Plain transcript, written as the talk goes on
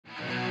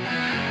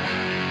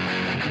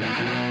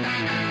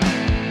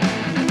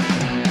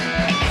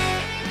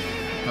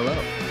Hello,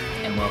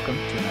 and welcome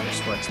to another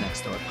Sports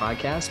Next Door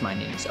podcast. My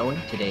name is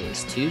Owen. Today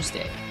is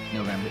Tuesday,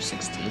 November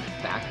 16th,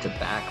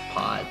 back-to-back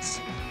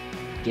pods,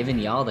 giving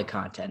y'all the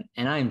content.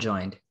 And I am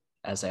joined,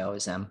 as I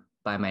always am,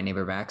 by my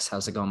neighbor Max.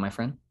 How's it going, my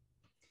friend?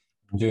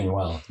 I'm doing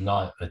well.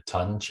 Not a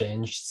ton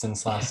changed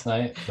since last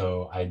night,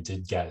 though I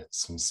did get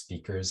some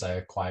speakers I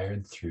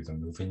acquired through the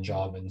moving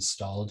job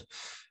installed.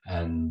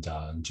 And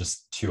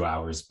just 2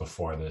 hours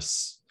before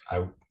this,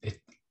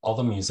 all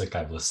the music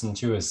I've listened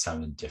to has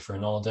sounded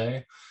different all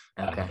day.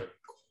 Okay. I haven't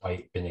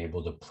quite been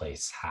able to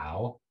place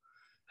how.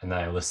 And then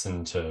I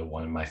listened to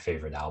one of my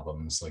favorite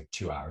albums like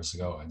 2 hours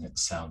ago, and it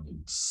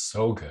sounded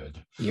so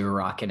good. You're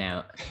rocking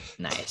out.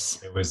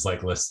 Nice. It was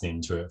like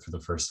listening to it for the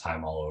first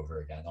time all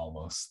over again,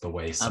 almost. The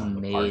way some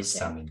of the parts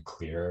sounded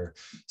clearer.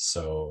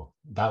 So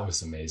that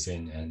was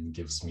amazing and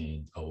gives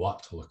me a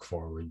lot to look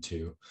forward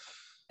to.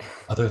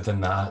 Other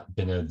than that,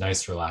 been a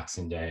nice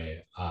relaxing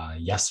day.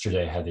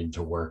 Yesterday heading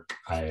to work,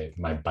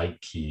 my bike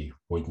key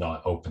would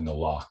not open the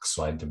lock,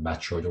 so I had the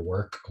metro to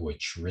work,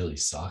 which really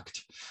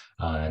sucked.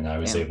 And I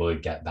was able to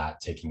get that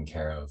taken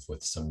care of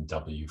with some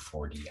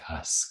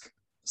W40-esque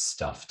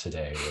stuff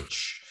today,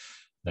 which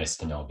nice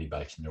to know I'll be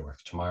biking to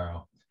work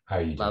tomorrow. How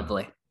are you doing?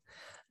 Lovely.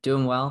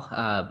 Doing well.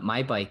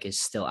 My bike is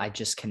still, I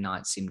just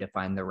cannot seem to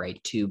find the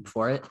right tube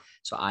for it.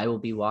 So I will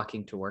be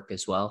walking to work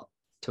as well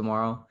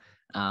tomorrow.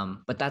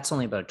 But that's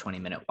only about a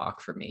 20-minute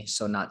walk for me.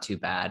 So not too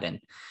bad. And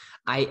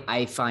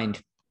I find,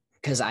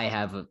 because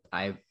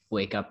I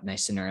wake up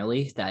nice and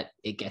early, that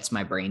it gets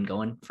my brain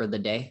going for the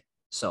day.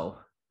 So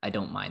I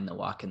don't mind the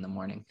walk in the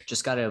morning.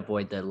 Just got to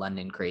avoid the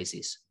London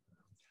crazies.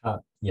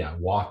 Yeah,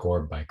 walk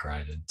or bike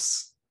ride.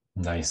 It's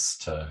nice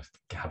to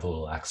have a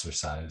little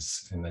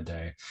exercise in the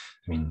day.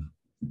 I mean,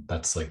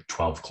 that's like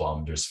 12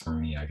 kilometers for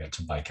me. I get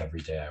to bike every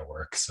day I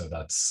work. So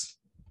that's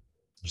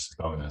just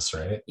a bonus,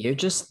 right? You're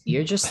just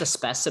a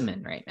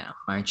specimen right now,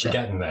 aren't you? We're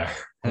getting there.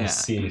 We'll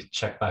see.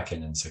 Check back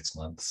in 6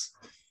 months.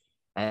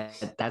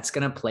 That's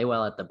going to play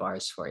well at the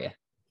bars for you.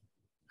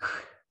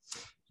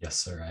 Yes,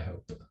 sir. I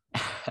hope.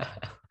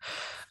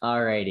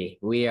 All righty.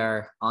 We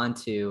are on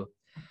to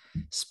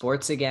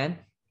sports again.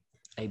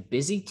 A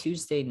busy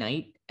Tuesday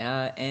night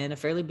and a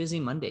fairly busy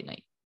Monday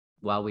night.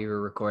 While we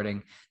were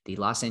recording, the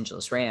Los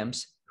Angeles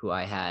Rams, who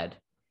I had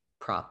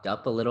propped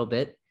up a little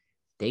bit,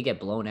 they get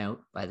blown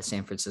out by the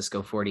San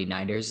Francisco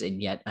 49ers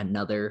in yet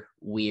another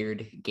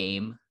weird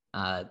game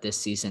this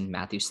season.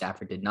 Matthew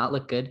Stafford did not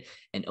look good.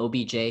 And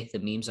OBJ,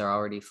 the memes are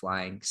already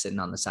flying, sitting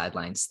on the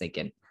sidelines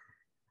thinking,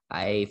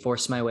 I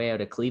forced my way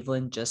out of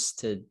Cleveland just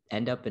to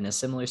end up in a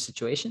similar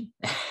situation.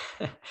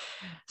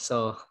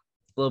 So a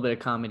little bit of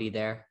comedy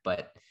there,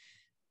 but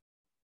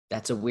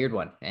that's a weird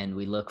one. And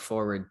we look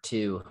forward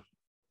to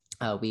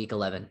week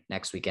 11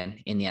 next weekend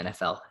in the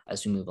NFL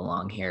as we move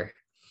along here.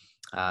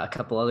 A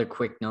couple other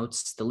quick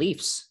notes. The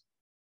Leafs,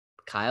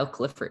 Kyle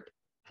Clifford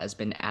has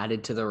been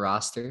added to the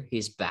roster.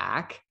 He's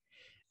back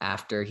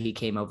after he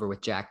came over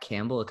with Jack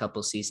Campbell a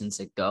couple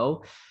seasons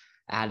ago,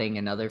 adding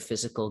another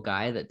physical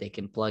guy that they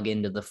can plug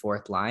into the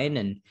fourth line.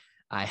 And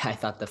I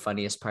thought the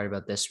funniest part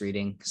about this,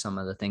 reading some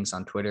of the things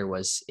on Twitter,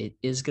 was it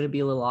is going to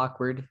be a little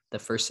awkward, the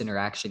first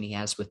interaction he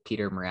has with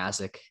Peter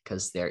Mrazek,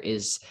 because there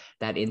is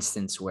that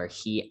instance where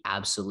he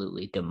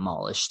absolutely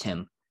demolished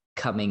him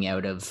coming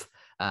out of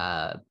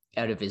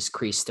his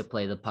crease to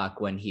play the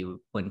puck when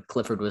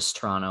Clifford was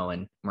Toronto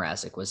and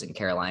Mrazek was in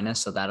Carolina.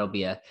 So that'll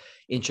be a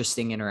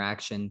interesting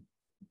interaction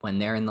when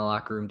they're in the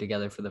locker room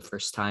together for the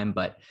first time.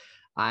 But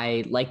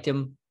I liked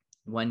him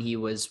when he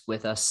was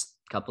with us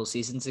a couple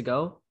seasons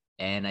ago.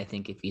 And I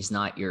think if he's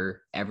not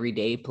your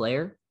everyday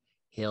player,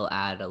 he'll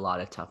add a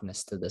lot of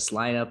toughness to this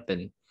lineup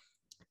and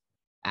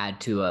add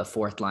to a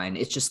fourth line.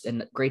 It's just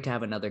great to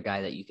have another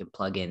guy that you can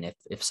plug in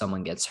if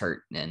someone gets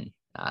hurt. And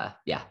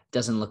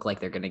doesn't look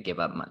like they're going to give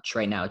up much.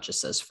 Right now, it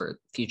just says for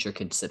future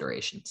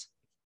considerations.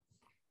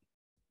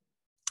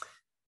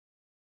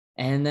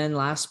 And then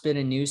last bit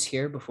of news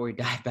here before we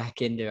dive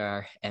back into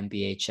our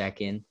NBA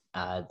check-in,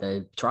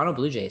 the Toronto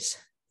Blue Jays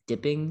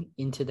dipping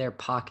into their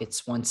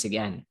pockets once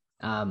again.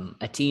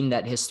 A team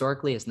that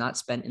historically has not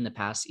spent in the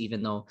past,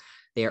 even though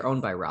they are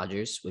owned by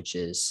Rogers, which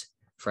is,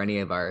 for any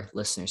of our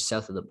listeners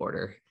south of the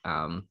border,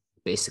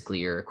 basically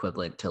your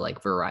equivalent to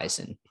like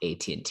Verizon,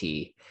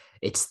 AT&T.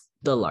 It's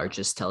the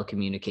largest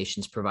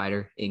telecommunications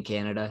provider in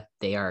Canada.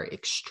 They are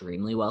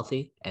extremely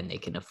wealthy and they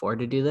can afford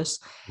to do this.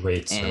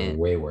 Rates are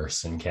way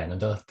worse in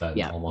Canada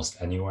than almost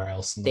anywhere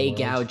else in the world.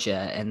 They gouge you,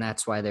 and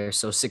that's why they're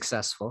so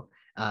successful.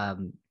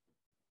 And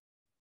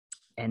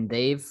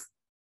they've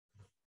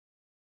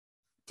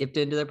dipped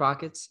into their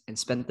pockets and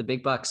spent the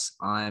big bucks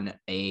on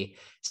a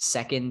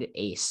second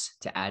ace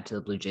to add to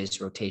the Blue Jays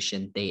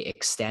rotation. They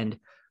extend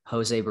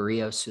Jose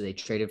Barrios, who they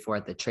traded for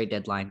at the trade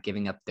deadline,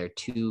 giving up their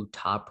two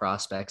top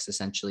prospects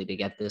essentially to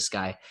get this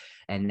guy.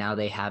 And now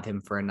they have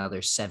him for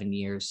another 7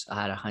 years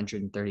at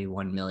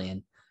 $131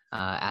 million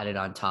added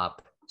on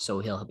top. So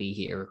he'll be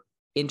here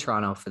in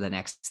Toronto for the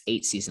next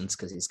 8 seasons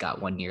because he's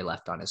got 1 year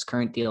left on his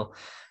current deal.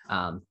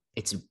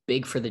 It's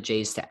big for the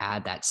Jays to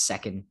add that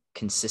second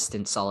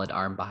consistent, solid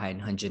arm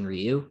behind Hyunjin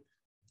Ryu.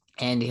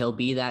 And he'll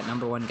be that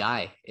number one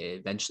guy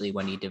eventually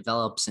when he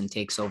develops and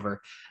takes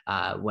over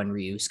when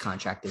Ryu's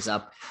contract is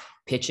up.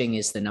 Pitching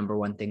is the number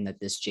one thing that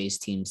this Jays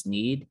teams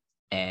need.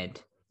 And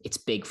it's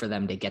big for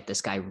them to get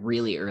this guy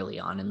really early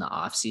on in the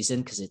offseason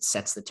because it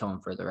sets the tone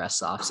for the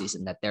rest of the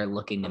offseason that they're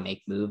looking to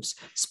make moves,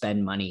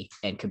 spend money,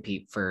 and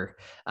compete for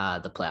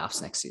the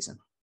playoffs next season.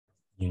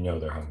 You know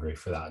they're hungry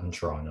for that in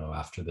Toronto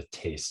after the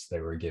taste they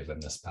were given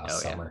this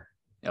past summer.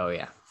 Oh,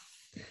 yeah.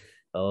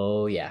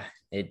 Oh, yeah.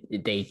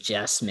 They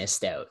just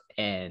missed out.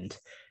 And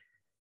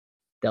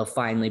they'll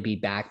finally be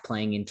back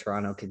playing in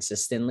Toronto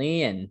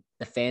consistently, and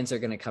the fans are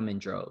going to come in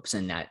droves,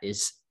 and that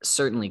is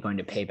certainly going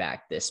to pay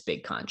back this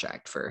big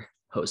contract for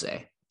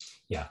Jose.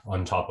 Yeah,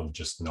 on top of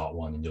just not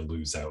wanting to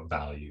lose out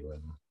value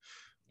and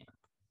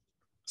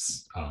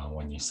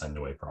when you send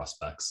away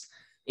prospects.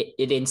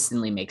 It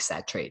instantly makes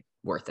that trade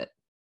worth it.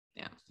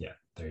 Yeah,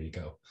 there you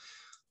go.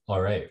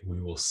 All right, we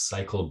will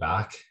cycle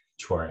back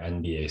to our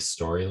NBA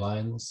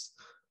storylines.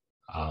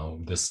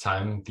 This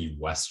time, the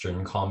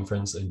Western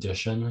Conference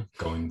edition,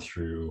 going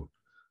through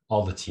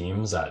all the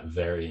teams at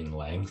varying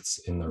lengths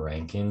in the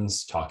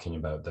rankings, talking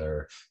about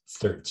their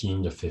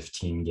 13 to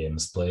 15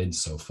 games played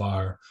so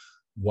far,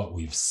 what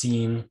we've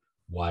seen,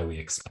 why we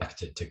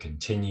expect it to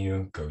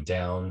continue, go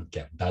down,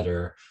 get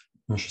better,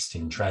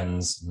 interesting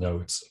trends,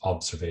 notes,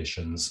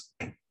 observations,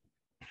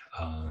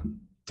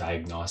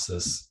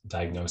 diagnosis,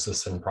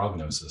 and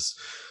prognosis.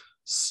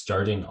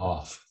 Starting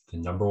off, the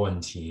number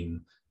one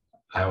team,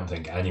 I don't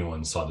think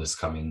anyone saw this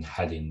coming,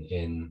 heading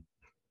in,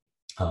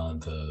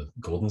 the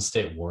Golden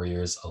State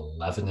Warriors,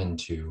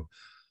 11-2,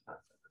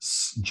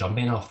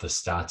 jumping off the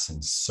stats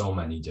in so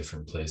many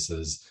different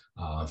places.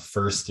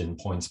 First in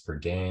points per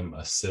game,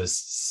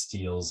 assists,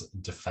 steals,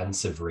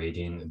 defensive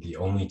rating, the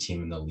only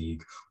team in the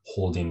league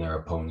holding their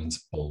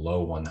opponents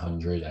below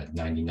 100 at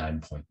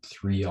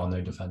 99.3 on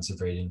their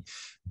defensive rating,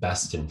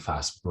 best in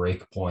fast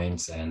break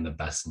points, and the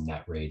best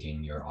net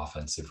rating, your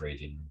offensive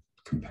rating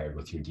compared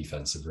with your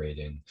defensive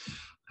rating.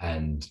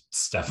 And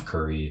Steph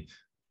Curry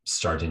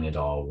starting it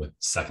all with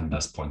second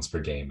best points per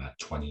game at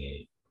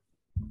 28.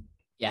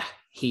 Yeah,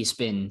 he's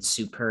been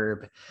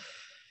superb,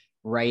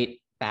 right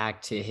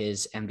back to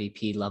his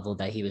MVP level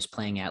that he was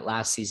playing at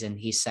last season.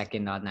 He's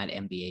second on that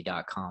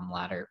NBA.com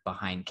ladder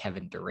behind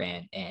Kevin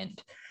Durant.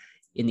 And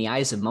in the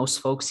eyes of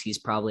most folks, he's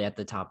probably at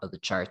the top of the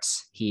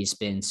charts. He's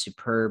been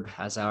superb,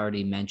 as I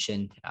already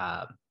mentioned,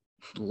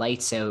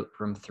 lights out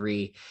from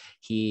three.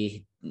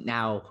 He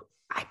now,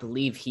 I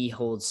believe he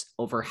holds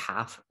over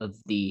half of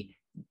the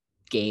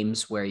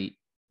games where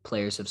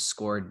players have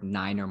scored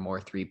 9 or more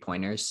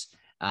 3-pointers.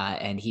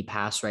 And he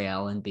passed Ray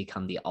Allen,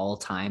 become the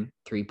all-time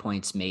 3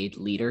 points made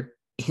leader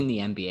in the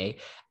NBA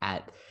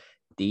at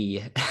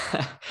the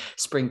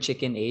spring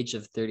chicken age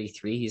of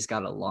 33. He's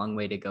got a long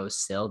way to go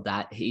still.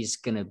 That he's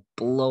going to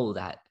blow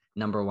that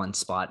number one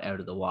spot out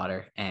of the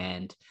water.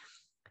 And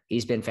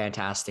he's been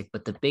fantastic.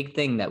 But the big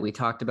thing that we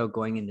talked about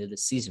going into the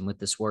season with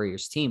this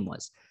Warriors team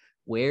was,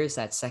 where's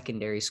that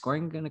secondary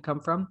scoring going to come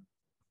from?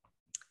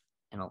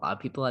 And a lot of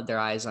people had their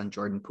eyes on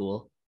Jordan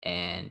Poole,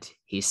 and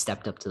he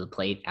stepped up to the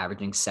plate,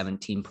 averaging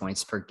 17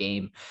 points per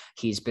game.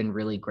 He's been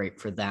really great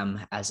for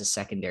them as a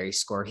secondary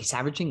scorer. He's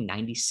averaging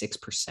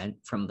 96%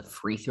 from the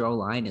free throw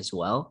line as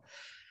well.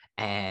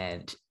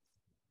 And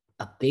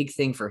a big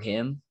thing for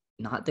him,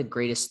 not the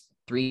greatest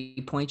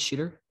 3-point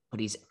shooter, but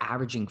he's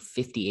averaging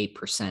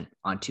 58%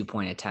 on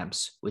 2-point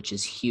attempts, which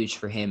is huge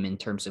for him in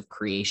terms of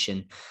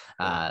creation.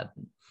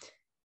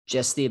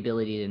 Just the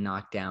ability to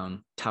knock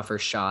down tougher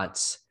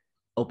shots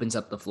opens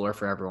up the floor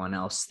for everyone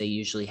else. They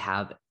usually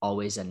have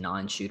always a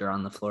non-shooter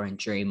on the floor in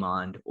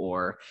Draymond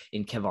or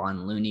in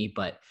Kevon Looney,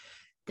 but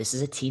this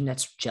is a team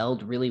that's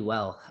gelled really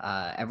well.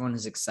 Everyone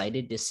is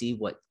excited to see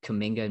what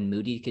Kuminga and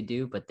Moody could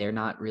do, but they're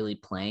not really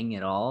playing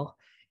at all.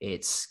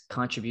 It's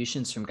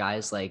contributions from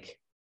guys like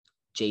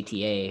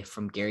JTA,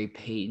 from Gary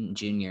Payton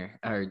Jr.,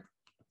 or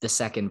the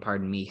second,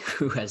 pardon me,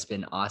 who has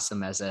been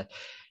awesome as a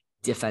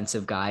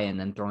defensive guy and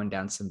then throwing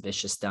down some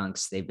vicious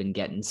dunks. They've been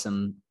getting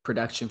some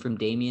production from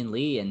Damian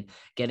Lee and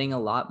getting a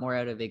lot more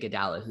out of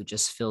Iguodala, who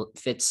just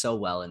fits so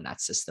well in that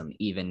system,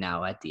 even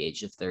now at the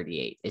age of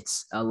 38.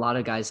 It's a lot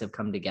of guys have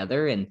come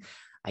together, and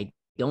I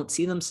don't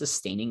see them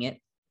sustaining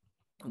it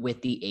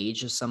with the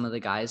age of some of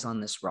the guys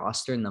on this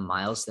roster and the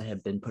miles that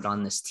have been put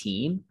on this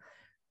team.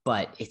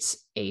 But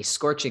it's a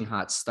scorching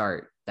hot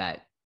start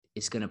that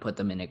is going to put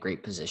them in a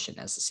great position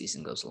as the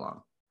season goes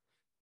along.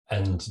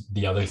 And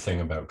the other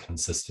thing about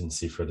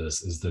consistency for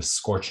this is the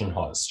scorching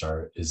hot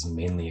start is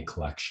mainly a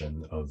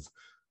collection of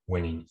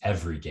winning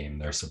every game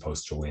they're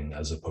supposed to win,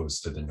 as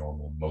opposed to the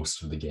normal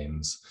most of the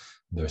games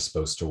they're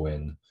supposed to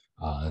win.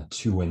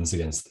 2 wins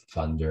against the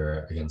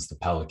Thunder, against the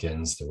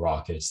Pelicans, the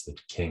Rockets, the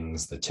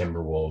Kings, the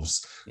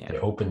Timberwolves. Yeah. They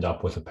opened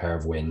up with a pair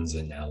of wins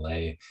in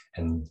LA,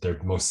 and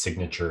their most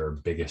signature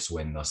or biggest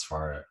win thus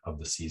far of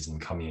the season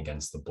coming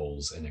against the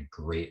Bulls in a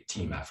great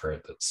team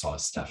effort that saw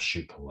Steph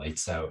shoot the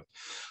lights out.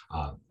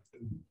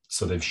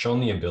 so they've shown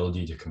the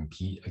ability to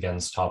compete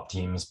against top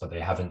teams, but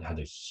they haven't had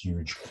a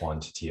huge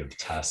quantity of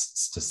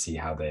tests to see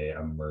how they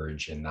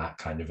emerge in that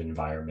kind of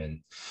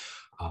environment.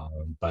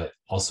 But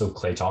also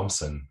Klay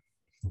Thompson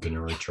going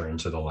to return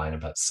to the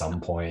lineup at some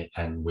point,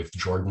 and with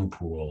Jordan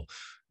Poole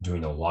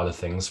doing a lot of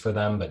things for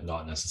them, but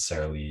not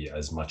necessarily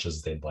as much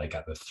as they'd like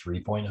at the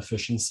 3-point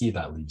efficiency,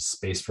 that leaves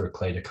space for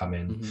Klay to come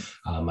in.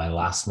 My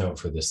last note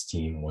for this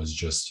team was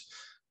just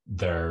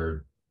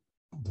their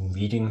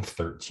leading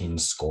 13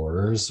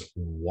 scorers,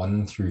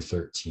 1 through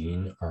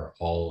 13, are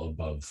all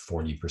above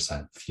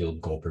 40% field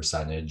goal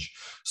percentage.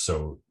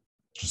 So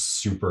just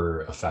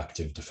super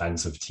effective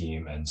defensive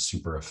team and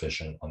super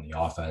efficient on the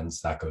offense.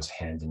 That goes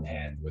hand in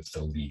hand with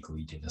the league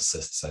leading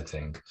assists, I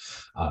think.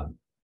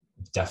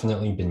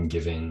 Definitely been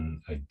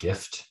given a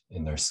gift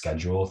in their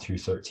schedule through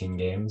 13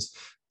 games,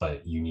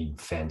 but you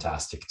need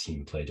fantastic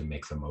team play to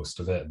make the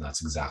most of it. And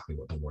that's exactly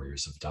what the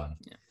Warriors have done.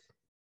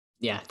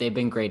 Yeah, they've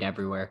been great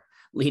everywhere.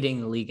 Leading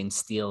the league in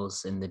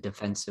steals, and the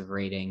defensive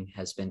rating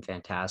has been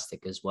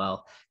fantastic as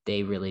well.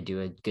 They really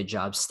do a good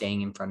job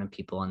staying in front of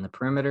people on the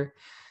perimeter.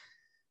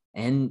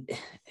 And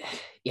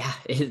yeah,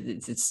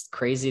 it's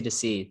crazy to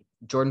see.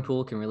 Jordan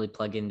Poole can really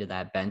plug into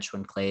that bench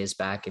when Klay is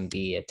back and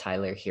be a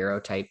Tyler Hero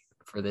type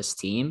for this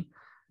team.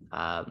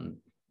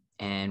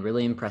 And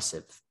really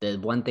impressive. The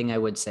one thing I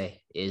would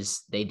say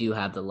is they do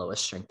have the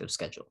lowest strength of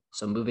schedule.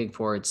 So moving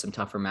forward, some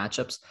tougher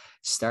matchups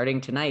starting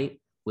tonight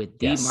with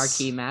the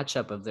marquee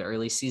matchup of the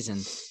early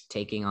season,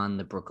 taking on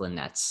the Brooklyn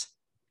Nets.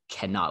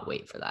 Cannot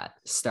wait for that.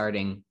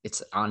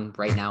 It's on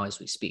right now as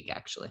we speak,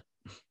 actually.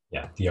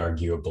 Yeah, the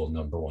arguable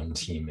number one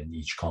team in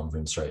each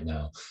conference right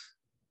now.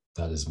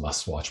 That is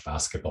must-watch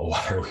basketball.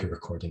 Why are we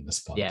recording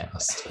this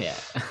podcast?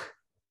 Yeah.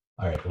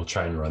 All right, we'll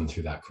try and run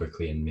through that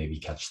quickly and maybe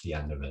catch the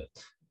end of it.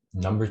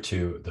 Number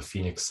 2, the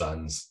Phoenix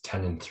Suns,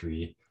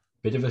 10-3.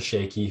 Bit of a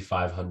shaky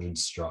 500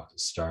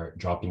 start,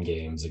 dropping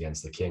games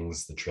against the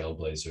Kings, the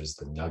Trailblazers,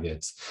 the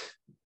Nuggets.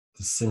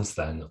 Since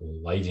then,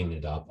 lighting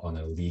it up on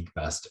a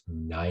league-best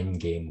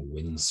 9-game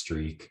win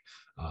streak.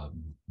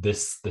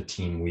 The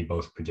team we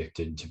both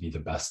predicted to be the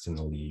best in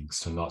the league,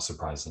 so not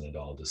surprising at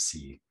all to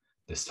see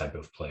this type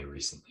of play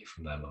recently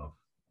from them.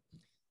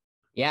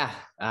 Yeah,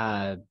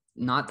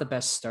 not the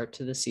best start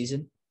to the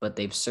season, but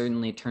they've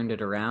certainly turned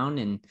it around,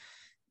 and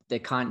the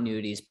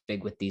continuity is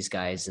big with these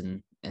guys,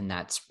 and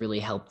that's really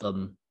helped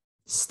them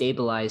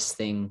stabilize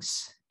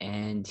things.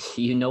 And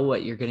you know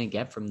what you're going to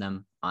get from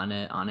them on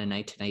a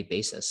night-to-night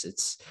basis.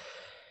 It's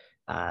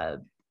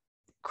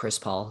Chris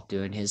Paul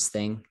doing his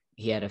thing.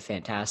 He had a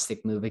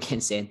fantastic move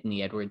against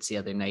Anthony Edwards the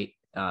other night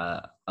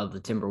of the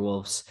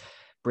Timberwolves.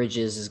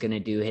 Bridges is going to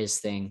do his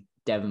thing.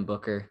 Devin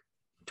Booker,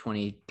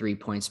 23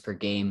 points per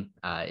game,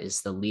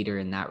 is the leader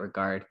in that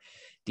regard.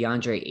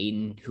 DeAndre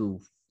Ayton,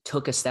 who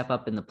took a step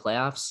up in the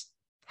playoffs,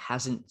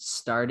 hasn't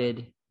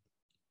started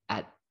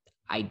at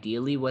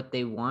ideally what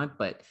they want,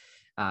 but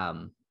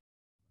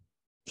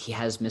he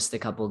has missed a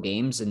couple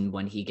games. And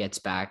when he gets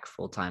back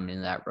full-time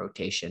into that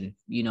rotation,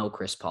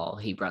 Chris Paul,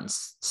 he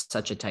runs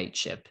such a tight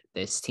ship.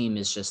 This team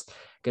is just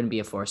going to be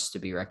a force to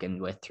be reckoned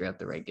with throughout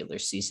the regular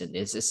season.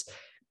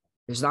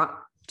 There's not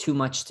too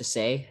much to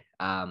say.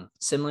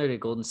 Similar to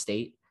Golden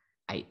State,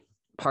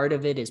 part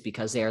of it is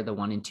because they are the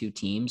 1 and 2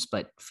 teams,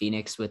 but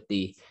Phoenix with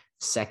the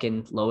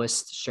second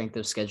lowest strength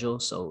of schedule,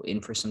 so in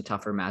for some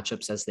tougher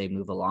matchups as they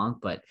move along.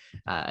 But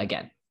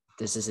again,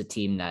 this is a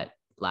team that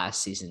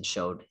last season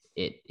showed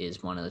it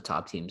is one of the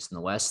top teams in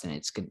the West, and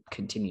it's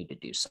continued to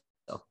do so.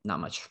 So not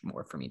much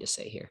more for me to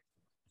say here.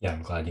 Yeah,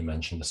 I'm glad you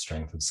mentioned the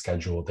strength of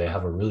schedule. They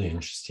have a really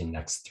interesting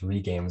next 3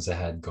 games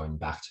ahead, going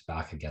back to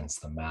back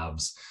against the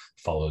Mavs,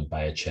 followed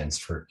by a chance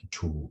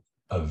to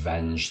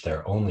avenge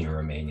their only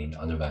remaining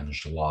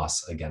unavenged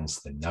loss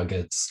against the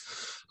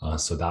Nuggets.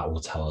 So that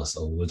will tell us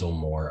a little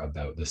more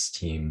about this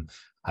team.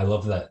 I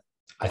love that.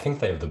 I think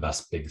they have the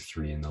best big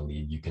 3 in the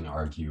league. You can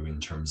argue in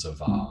terms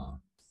of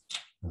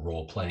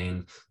role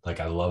playing. Like,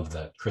 I love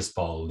that Chris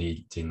Paul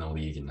leading the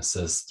league in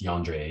assists,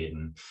 DeAndre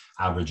Ayton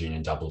averaging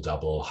a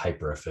double-double,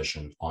 hyper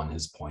efficient on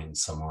his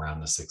points, somewhere around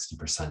the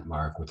 60%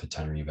 mark with the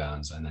 10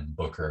 rebounds, and then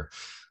Booker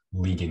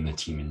leading the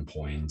team in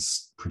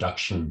points.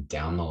 Production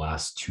down the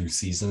last 2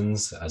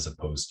 seasons as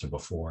opposed to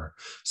before.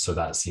 So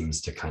that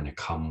seems to kind of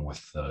come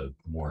with the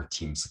more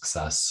team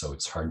success. So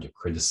it's hard to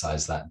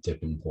criticize that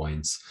dip in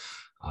points.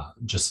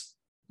 Just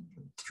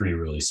 3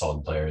 really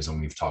solid players, and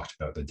we've talked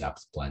about the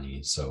depth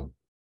plenty. So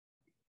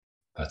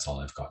that's all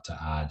I've got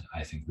to add.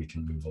 I think we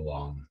can move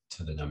along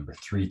to the number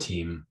 3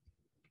 team,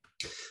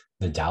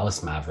 the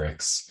Dallas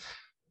Mavericks.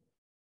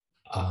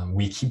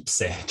 We keep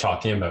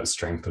talking about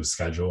strength of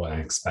schedule and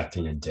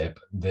expecting a dip.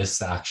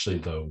 This actually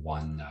the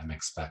one I'm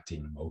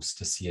expecting most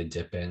to see a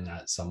dip in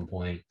at some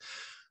point,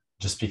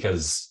 just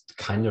because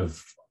kind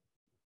of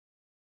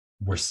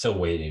we're still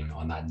waiting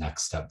on that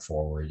next step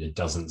forward. It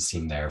doesn't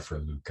seem there for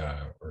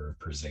Luka or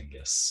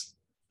Porzingis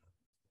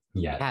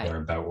yet. Yeah. They're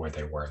about where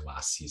they were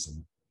last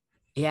season.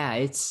 Yeah,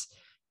 it's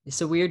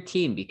a weird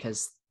team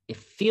because it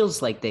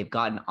feels like they've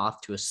gotten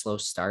off to a slow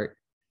start,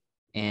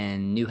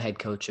 And new head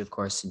coach, of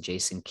course,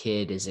 Jason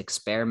Kidd is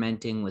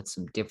experimenting with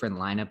some different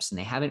lineups, and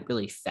they haven't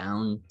really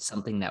found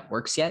something that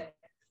works yet.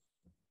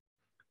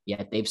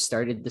 Yet they've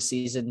started the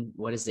season,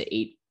 what is it,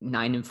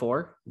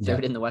 9-4,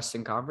 third in the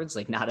Western Conference,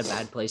 like not a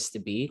bad place to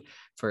be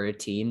for a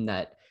team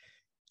that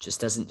just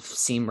doesn't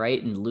seem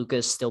right. And Luka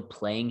is still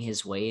playing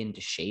his way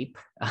into shape,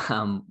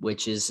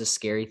 which is a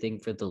scary thing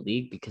for the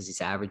league because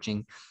he's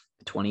averaging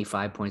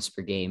 25 points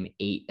per game,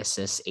 8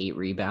 assists, 8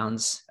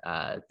 rebounds,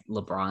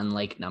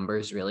 LeBron-like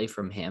numbers really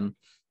from him.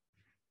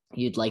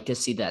 You'd like to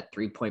see that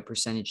 3-point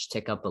percentage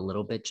tick up a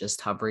little bit, just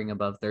hovering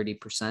above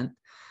 30%.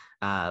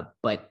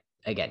 But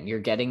again, you're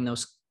getting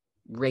those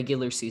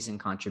regular season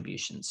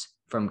contributions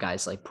from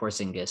guys like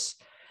Porzingis,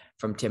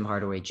 from Tim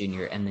Hardaway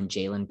Jr., and then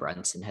Jalen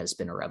Brunson has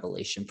been a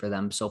revelation for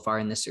them so far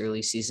in this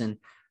early season.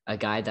 A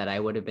guy that I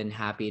would have been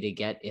happy to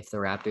get if the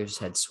Raptors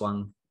had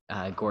swung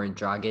Goran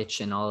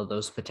Dragic and all of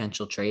those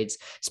potential trades,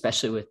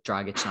 especially with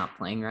Dragic not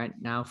playing right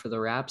now for the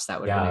Raps. That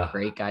would have been a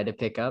great guy to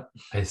pick up.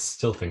 I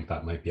still think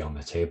that might be on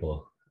the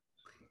table.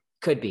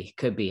 Could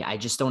be. I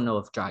just don't know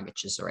if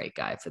Dragic is the right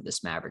guy for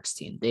this Mavericks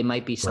team. They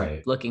might be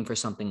looking for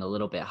something a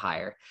little bit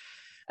higher.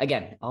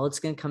 Again, all it's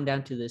going to come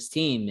down to this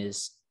team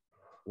is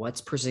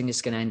what's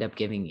Porzingis going to end up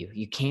giving you?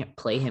 You can't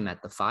play him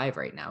at the 5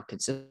 right now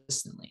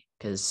consistently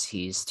because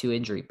he's too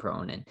injury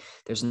prone, and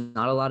there's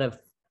not a lot of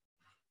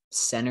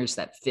centers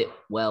that fit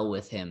well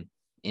with him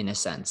in a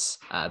sense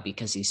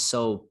because he's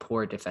so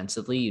poor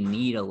defensively. You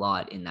need a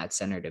lot in that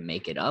center to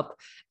make it up.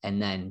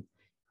 And then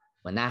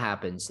when that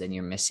happens, then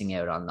you're missing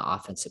out on the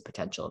offensive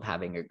potential of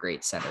having a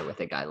great center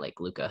with a guy like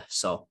Luka.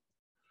 So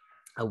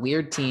a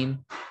weird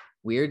team,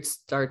 weird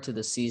start to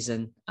the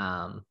season.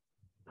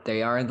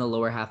 They are in the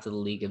lower half of the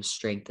league of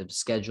strength of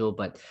schedule,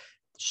 but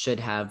should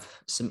have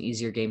some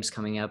easier games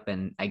coming up.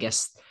 And I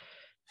guess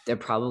they're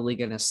probably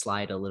going to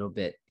slide a little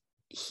bit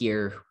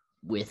here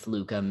with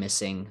Luka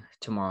missing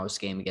tomorrow's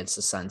game against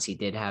the Suns. He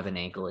did have an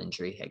ankle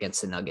injury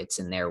against the Nuggets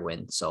in their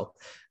win. So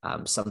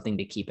something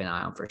to keep an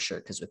eye on for sure,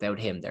 because without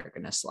him, they're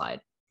going to slide.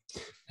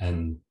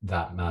 And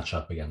that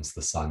matchup against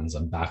the Suns,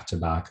 a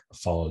back-to-back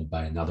followed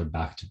by another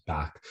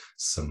back-to-back,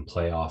 some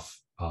playoff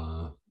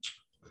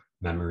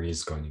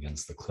memories going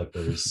against the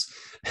Clippers,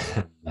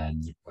 and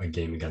then a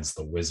game against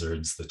the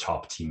Wizards, the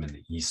top team in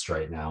the East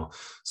right now.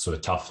 So a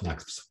tough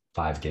next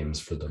 5 games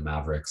for the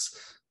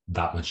Mavericks.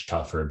 That much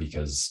tougher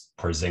because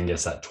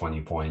Porzingis at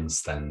 20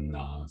 points, then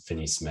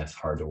Finney-Smith,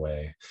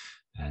 Hardaway,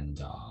 and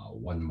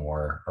one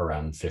more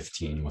around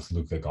 15 with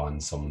Luka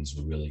gone. Someone's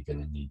really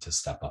going to need to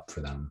step up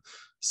for them.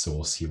 So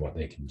we'll see what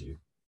they can do.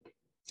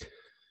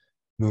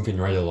 Moving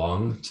right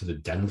along to the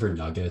Denver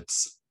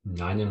Nuggets,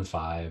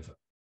 9-5.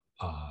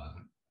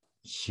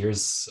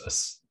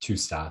 Here's 2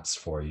 stats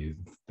for you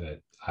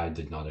that I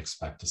did not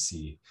expect to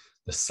see.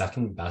 The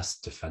second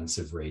best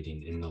defensive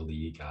rating in the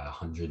league at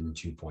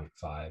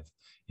 102.5.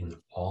 In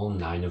all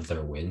 9 of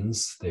their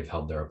wins, they've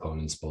held their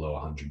opponents below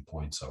 100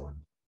 points, Owen.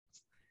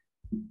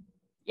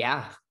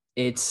 Yeah,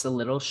 it's a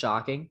little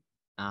shocking,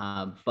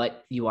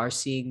 but you are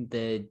seeing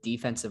the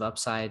defensive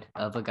upside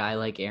of a guy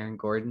like Aaron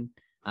Gordon.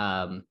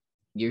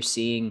 You're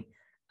seeing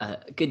a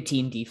good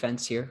team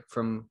defense here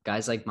from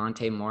guys like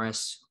Monte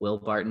Morris, Will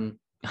Barton,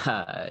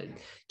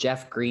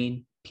 Jeff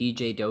Green,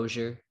 PJ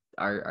Dozier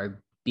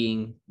are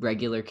being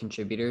regular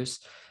contributors.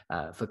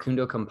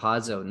 Facundo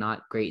Campazzo,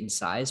 not great in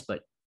size,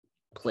 but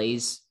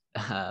plays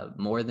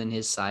more than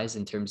his size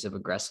in terms of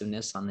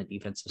aggressiveness on the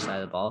defensive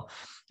side of the ball.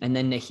 And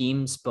then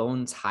Naheem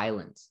Bones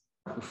Highlands,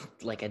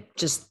 like a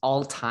just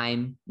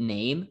all-time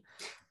name,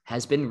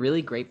 has been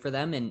really great for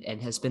them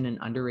and has been an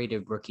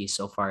underrated rookie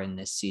so far in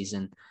this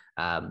season,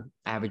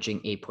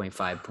 averaging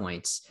 8.5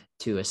 points,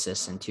 2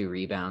 assists and 2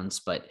 rebounds,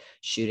 but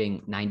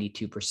shooting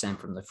 92%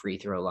 from the free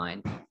throw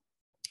line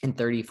and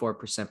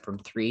 34% from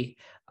 3,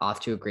 off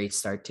to a great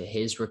start to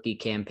his rookie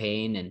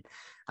campaign. And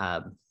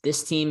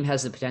this team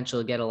has the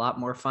potential to get a lot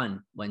more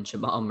fun when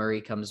Jamal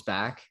Murray comes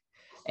back.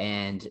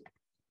 And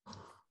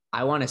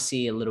I want to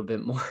see a little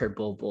bit more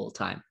bull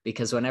time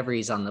because whenever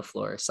he's on the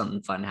floor,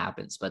 something fun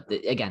happens. But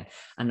again,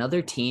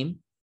 another team,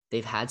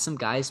 they've had some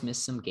guys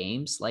miss some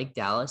games like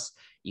Dallas.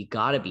 You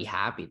got to be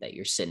happy that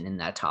you're sitting in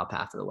that top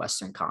half of the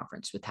Western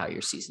Conference with how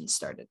your season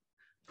started.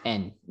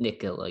 And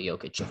Nikola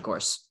Jokic, of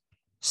course,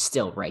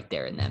 still right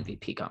there in the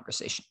MVP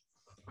conversation.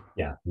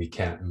 Yeah, we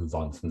can't move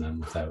on from them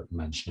without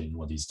mentioning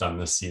what he's done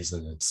this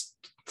season. It's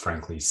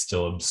frankly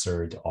still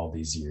absurd all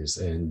these years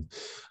in.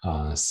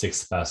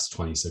 6th best,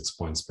 26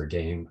 points per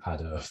game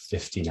at a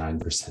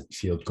 59%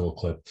 field goal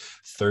clip,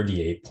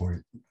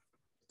 38%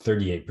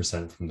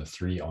 from the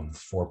 3 on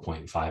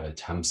 4.5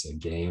 attempts a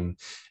game,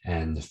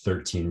 and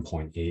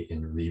 13.8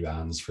 in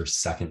rebounds for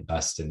 2nd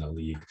best in the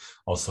league,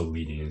 also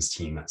leading his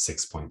team at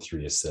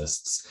 6.3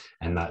 assists.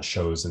 And that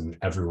shows in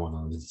everyone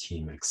on the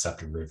team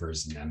except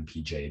Rivers and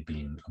MPJ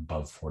being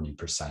above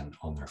 40%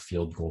 on their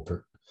field goal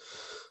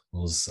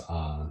goals.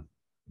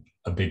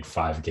 A big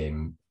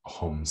 5-game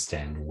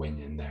homestand win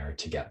in there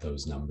to get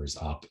those numbers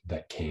up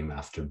that came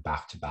after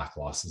back-to-back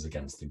losses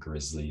against the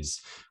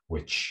Grizzlies,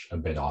 which a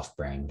bit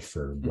off-brand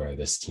for where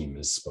this team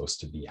is supposed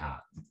to be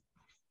at.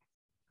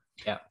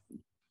 Yeah.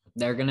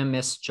 They're going to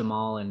miss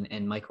Jamal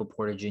and Michael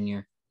Porter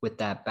Jr. with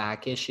that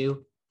back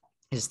issue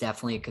is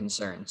definitely a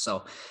concern.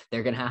 So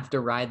they're going to have to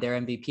ride their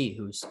MVP,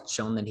 who's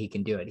shown that he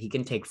can do it. He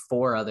can take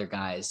 4 other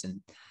guys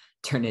and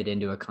turn it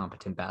into a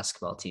competent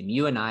basketball team.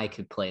 You and I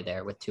could play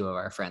there with 2 of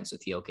our friends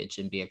with Jokic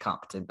and be a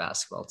competent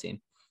basketball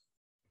team.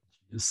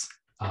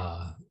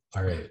 All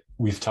right.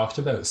 We've talked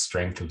about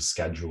strength of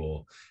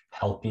schedule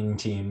helping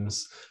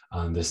teams.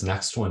 This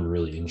next one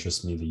really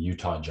interests me, the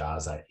Utah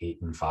Jazz at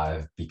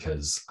 8-5,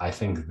 because I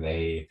think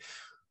they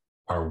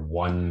are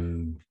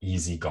one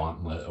easy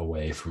gauntlet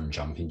away from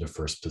jumping to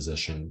first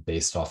position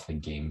based off the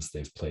games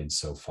they've played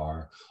so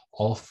far.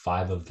 All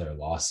 5 of their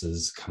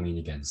losses coming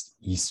against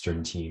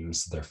Eastern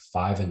teams. They're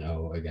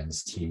 5-0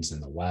 against teams in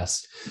the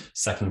West,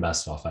 second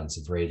best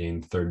offensive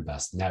rating, third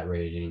best net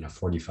rating, a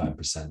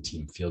 45%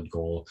 team field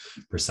goal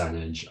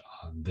percentage.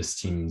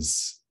 This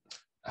team's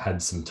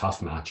had some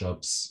tough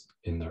matchups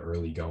in the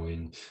early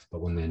going,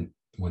 but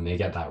when they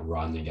get that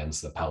run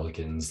against the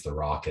Pelicans, the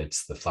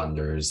Rockets, the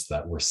Thunders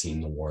that we're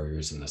seeing the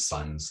Warriors and the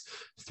Suns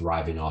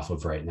thriving off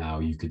of right now,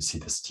 you could see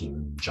this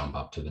team jump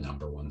up to the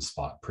number 1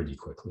 spot pretty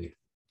quickly.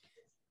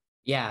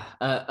 Yeah,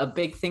 a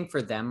big thing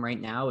for them right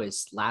now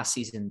is last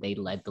season they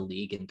led the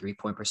league in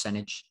 3-point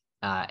percentage,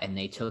 and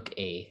they took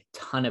a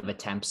ton of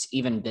attempts.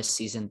 Even this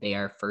season, they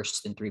are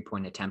first in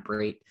 3-point attempt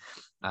rate,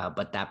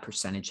 but that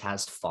percentage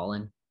has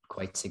fallen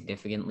quite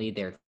significantly.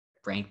 They're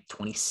ranked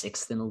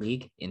 26th in the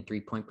league in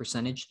 3-point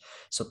percentage.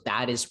 So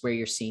that is where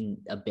you're seeing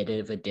a bit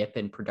of a dip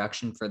in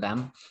production for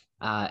them.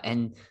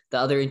 And the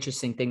other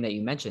interesting thing that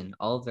you mentioned,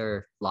 all of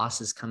their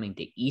losses coming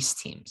to East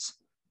teams,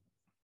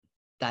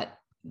 that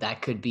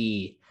could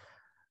be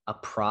a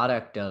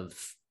product of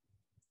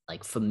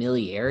like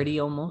familiarity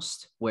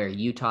almost, where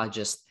Utah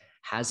just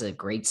has a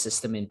great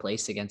system in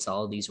place against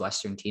all of these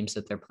Western teams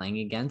that they're playing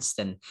against.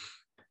 And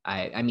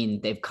I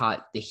mean, they've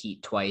caught the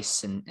Heat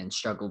twice and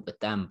struggled with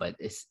them, but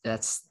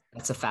that's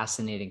a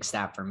fascinating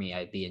stat for me.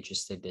 I'd be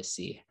interested to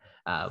see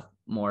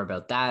more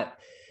about that.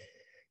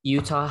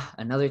 Utah,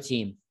 another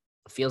team,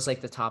 feels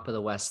like the top of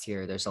the West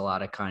here. There's a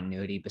lot of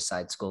continuity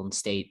besides Golden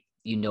State.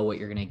 You know what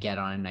you're going to get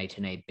on a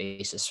night-to-night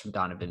basis from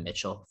Donovan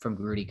Mitchell, from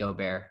Rudy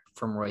Gobert,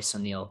 from Royce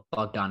O'Neal,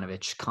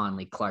 Bogdanovich,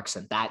 Conley,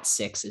 Clarkson. That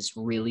 6 is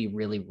really,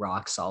 really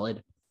rock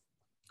solid.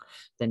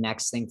 The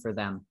next thing for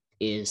them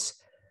is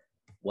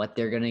what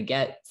they're going to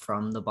get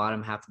from the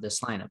bottom half of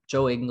this lineup.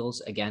 Joe Ingles,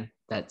 again,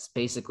 that's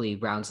basically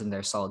rounds in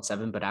their solid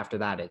 7. But after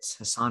that, it's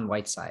Hassan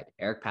Whiteside,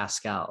 Eric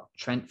Pascal,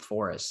 Trent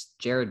Forrest,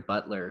 Jared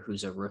Butler,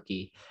 who's a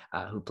rookie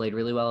who played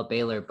really well at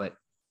Baylor, but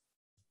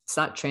it's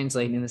not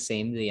translating the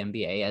same to the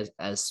NBA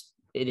as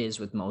it is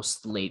with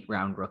most late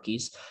round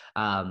rookies.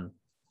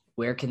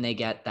 Where can they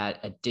get that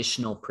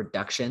additional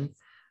production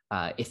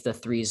if the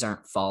threes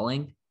aren't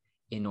falling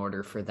in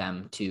order for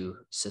them to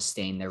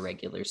sustain their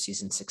regular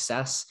season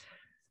success?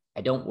 I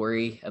don't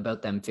worry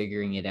about them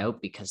figuring it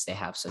out because they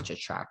have such a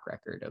track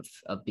record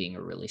of being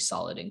a really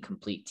solid and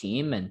complete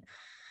team. And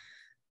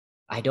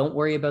I don't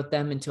worry about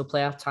them until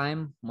playoff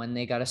time when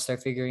they got to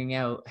start figuring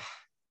out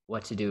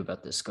what to do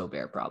about this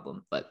Gobert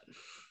problem. But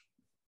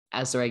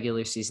as the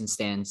regular season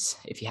stands,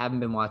 if you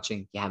haven't been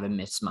watching, you haven't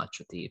missed much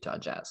with the Utah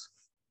Jazz.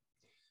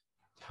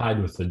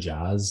 Tied with the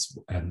Jazz,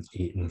 an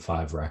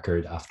 8-5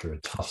 record after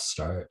a tough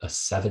start. A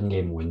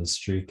 7-game win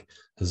streak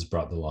has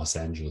brought the Los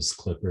Angeles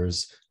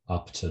Clippers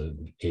up to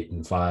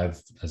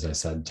 8-5, as I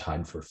said,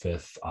 tied for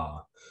 5th.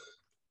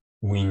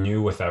 We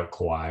knew without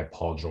Kawhi,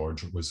 Paul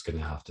George was going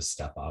to have to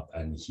step up,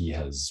 and he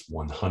has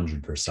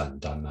 100%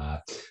 done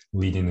that,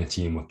 leading the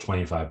team with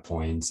 25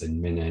 points in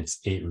minutes,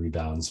 8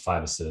 rebounds,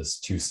 5 assists,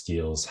 2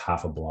 steals,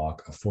 half a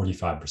block, a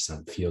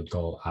 45% field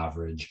goal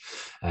average.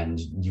 And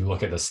you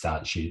look at the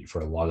stat sheet for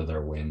a lot of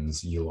their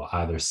wins, you'll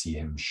either see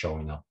him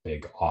showing up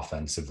big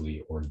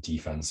offensively or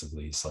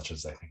defensively, such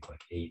as I think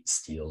like 8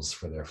 steals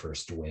for their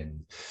first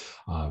win.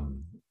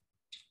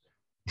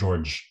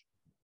 George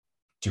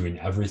doing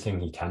everything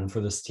he can for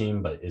this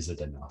team, but is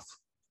it enough?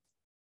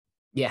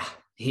 Yeah,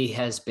 he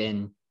has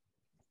been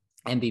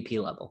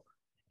MVP level.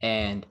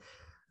 And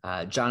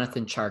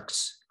Jonathan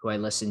Tjarks, who I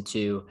listened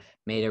to,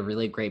 made a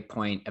really great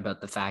point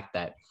about the fact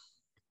that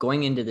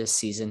going into this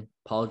season,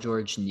 Paul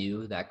George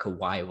knew that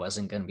Kawhi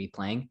wasn't going to be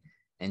playing.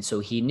 And so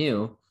he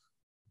knew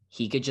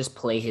he could just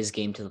play his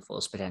game to the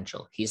fullest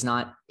potential. He's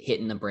not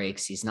hitting the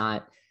brakes. He's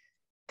not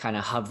kind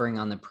of hovering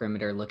on the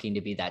perimeter, looking to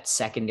be that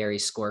secondary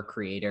score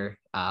creator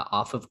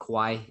off of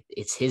Kawhi.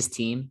 It's his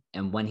team.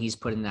 And when he's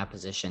put in that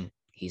position,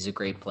 he's a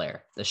great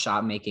player. The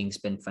shot making's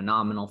been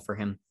phenomenal for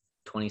him.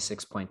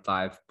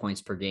 26.5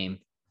 points per game,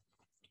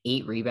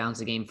 8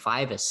 rebounds a game,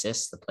 5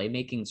 assists. The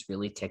playmaking's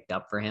really ticked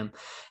up for him.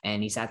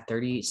 And he's at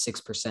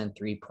 36%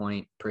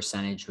 3-point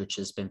percentage, which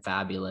has been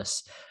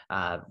fabulous.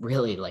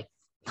 Really, like,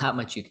 not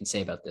much you can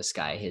say about this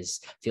guy. His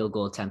field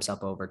goal attempts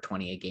up over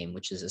 20 a game,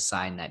 which is a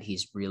sign that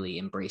he's really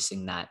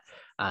embracing that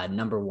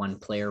number 1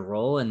 player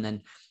role. And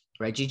then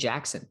Reggie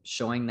Jackson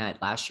showing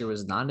that last year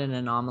was not an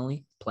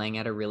anomaly, playing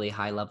at a really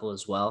high level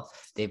as well.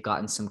 They've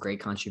gotten some great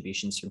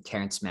contributions from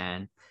Terrence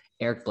Mann,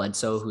 Eric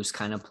Bledsoe, who's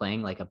kind of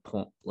playing like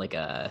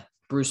a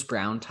Bruce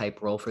Brown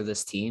type role for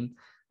this team.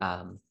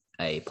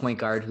 A point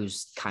guard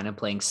who's kind of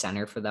playing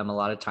center for them a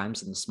lot of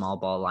times in the small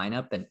ball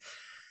lineup. And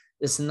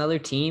this is another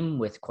team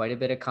with quite a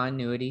bit of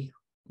continuity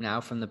now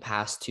from the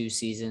past 2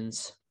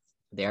 seasons.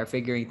 They are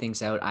figuring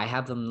things out. I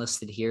have them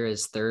listed here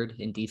as 3rd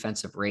in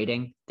defensive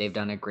rating. They've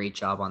done a great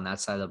job on that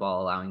side of the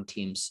ball, allowing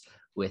teams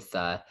with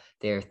their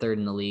 3rd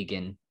in the league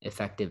in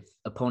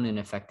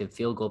opponent-effective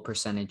field goal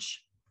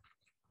percentage.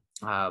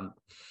 The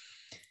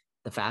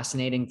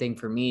fascinating thing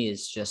for me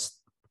is just,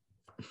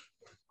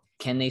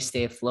 can they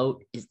stay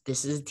afloat?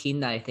 This is a team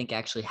that I think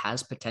actually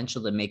has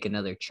potential to make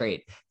another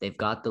trade. They've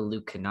got the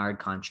Luke Kennard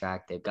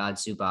contract. They've got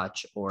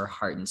Zubac or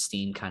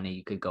Hartenstein. Kind of,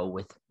 you could go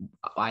with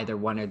either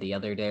one or the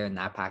other there in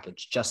that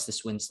package.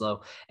 Justice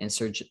Winslow and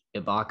Serge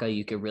Ibaka.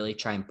 You could really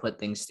try and put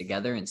things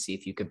together and see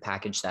if you could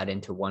package that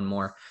into one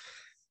more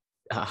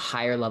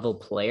higher level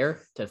player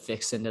to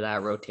fix into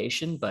that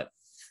rotation. But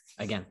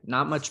again,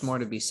 not much more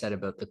to be said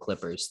about the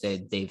Clippers.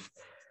 They've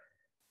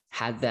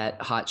had that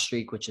hot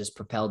streak, which has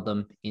propelled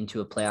them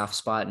into a playoff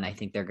spot. And I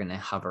think they're going to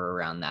hover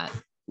around that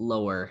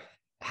lower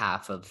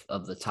half of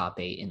the top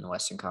 8 in the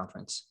Western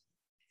Conference.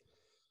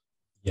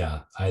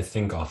 Yeah, I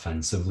think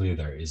offensively,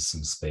 there is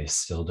some space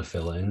still to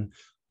fill in.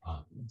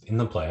 In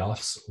the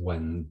playoffs,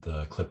 when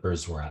the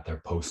Clippers were at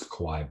their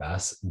post-Kawhi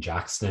best,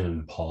 Jackson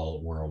and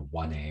Paul were a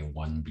 1A,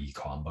 1B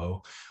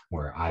combo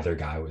where either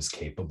guy was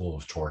capable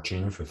of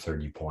torching for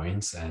 30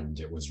 points, and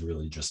it was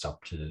really just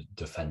up to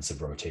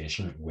defensive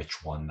rotation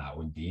which one that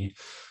would be.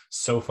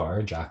 So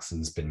far,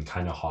 Jackson's been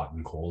kind of hot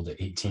and cold.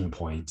 18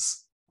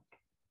 points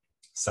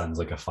sounds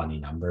like a funny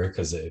number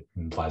because it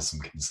implies some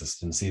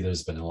consistency.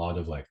 There's been a lot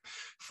of like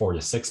 4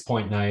 to 6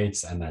 point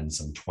nights and then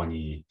some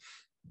 25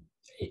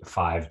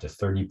 to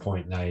 30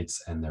 point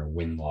nights, and their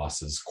win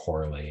losses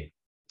correlate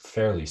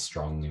fairly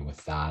strongly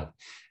with that,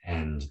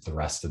 and the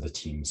rest of the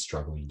team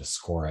struggling to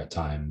score at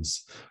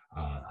times.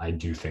 I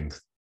do think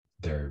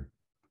that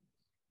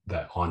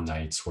on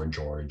nights where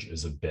George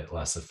is a bit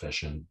less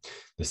efficient,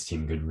 this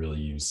team could really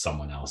use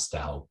someone else to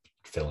help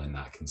fill in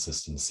that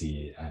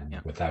consistency,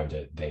 and without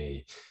it,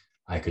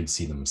 I could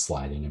see them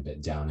sliding a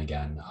bit down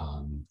again.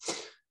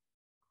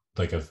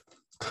 Like a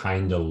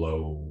kind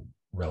of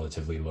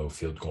relatively low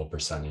field goal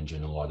percentage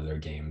in a lot of their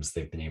games,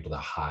 they've been able to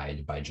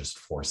hide by just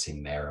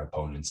forcing their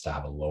opponents to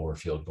have a lower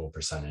field goal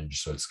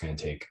percentage. So it's going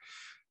to take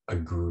a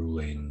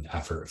grueling,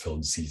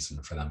 effort-filled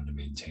season for them to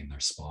maintain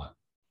their spot.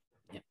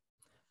 Yeah.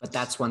 But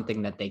that's one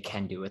thing that they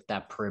can do with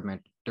that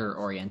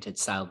perimeter-oriented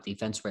style of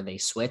defense where they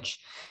switch.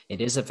 It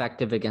is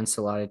effective against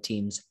a lot of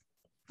teams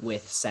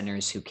with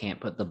centers who can't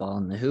put the ball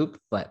in the hoop,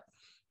 but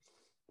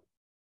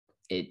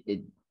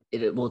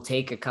it will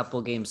take a couple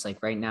games.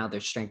 Like right now, their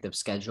strength of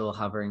schedule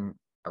hovering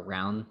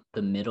around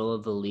the middle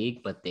of the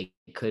league, but they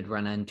could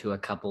run into a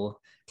couple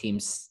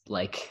teams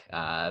like,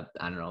 I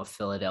don't know,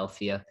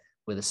 Philadelphia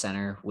with a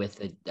center,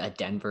 with a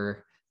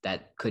Denver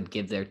that could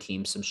give their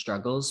team some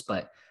struggles.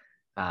 But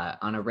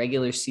on a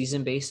regular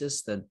season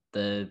basis, the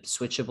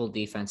switchable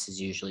defense is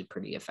usually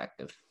pretty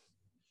effective.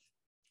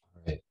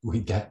 All right.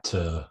 We get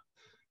to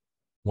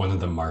one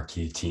of the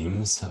marquee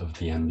teams of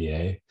the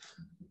NBA.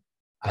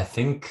 I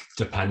think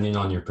depending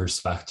on your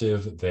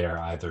perspective, they're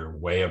either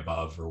way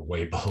above or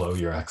way below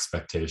your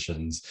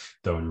expectations,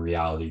 though in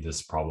reality, this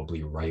is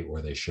probably right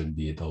where they should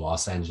be. The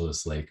Los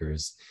Angeles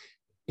Lakers,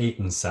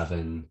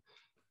 8-7.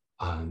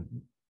 I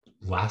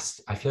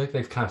feel like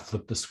they've kind of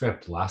flipped the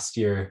script. Last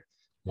year,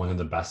 one of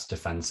the best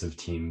defensive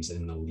teams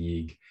in the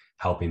league,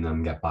 helping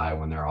them get by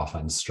when their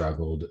offense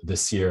struggled.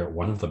 This year,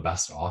 one of the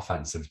best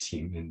offensive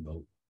team in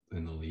the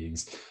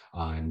leagues,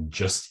 and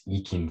just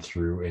eking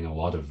through in a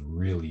lot of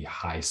really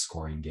high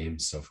scoring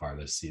games so far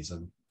this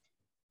season.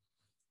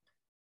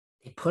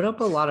 They put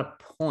up a lot of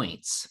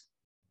points.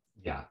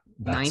 Yeah.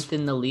 9th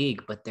in the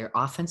league, but their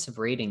offensive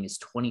rating is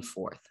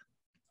 24th.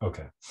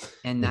 Okay.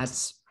 And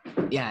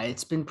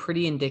it's been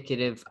pretty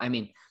indicative. I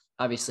mean,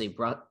 obviously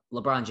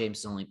LeBron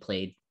James has only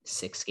played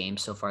 6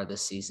 games so far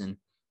this season.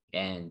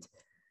 And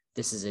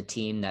this is a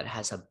team that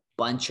has a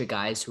bunch of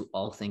guys who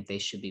all think they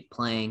should be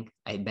playing.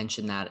 I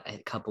mentioned that a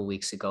couple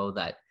weeks ago,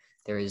 that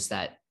there is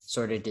that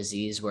sort of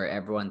disease where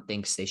everyone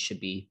thinks they should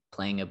be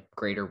playing a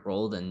greater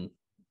role than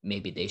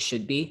maybe they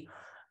should be.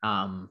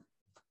 And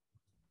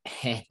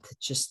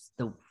just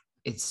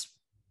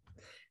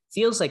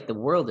feels like the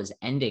world is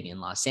ending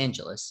in Los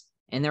Angeles,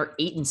 and they're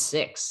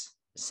 8-6,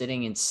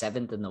 sitting in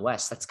 7th in the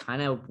West. That's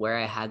kind of where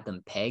I had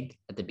them pegged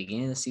at the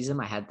beginning of the season.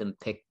 I had them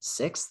picked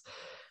 6th.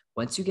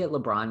 Once you get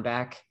LeBron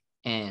back,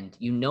 and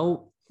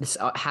this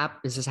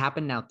has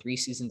happened now 3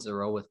 seasons in a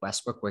row with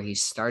Westbrook, where he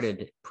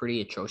started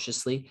pretty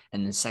atrociously,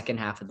 and the second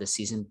half of the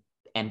season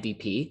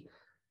MVP.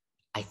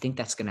 I think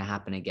that's going to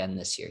happen again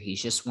this year.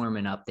 He's just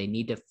warming up. They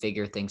need to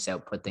figure things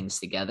out, put things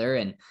together.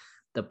 And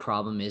the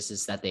problem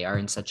is that they are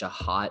in such a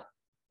hot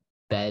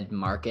bed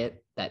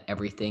market that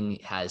everything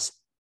has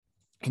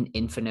an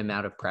infinite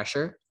amount of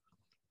pressure.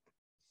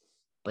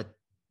 But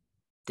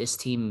this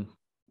team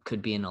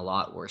could be in a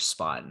lot worse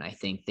spot. And I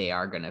think they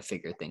are going to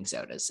figure things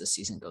out as the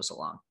season goes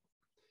along.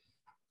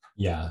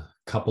 Yeah,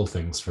 couple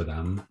things for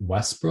them.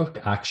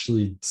 Westbrook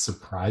actually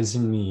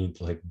surprising me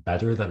like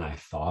better than I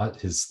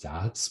thought. His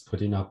stats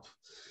putting up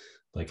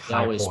like He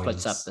high always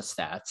puts up the points.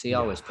 stats. He Yeah,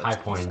 always puts high up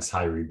the points, stats.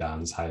 high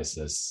rebounds, high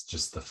assists,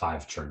 just the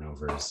 5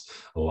 turnovers,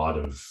 a lot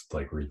of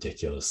like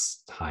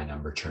ridiculous high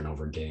number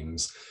turnover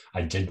games.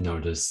 I did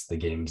notice the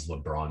games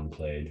LeBron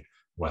played,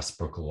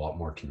 Westbrook a lot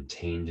more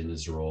contained in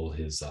his role.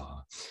 His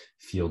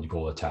field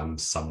goal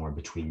attempts somewhere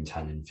between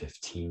 10 and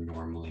 15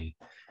 normally,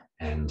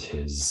 and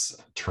his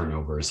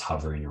turnovers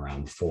hovering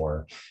around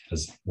 4.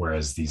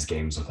 Whereas these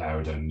games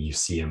without him, you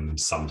see him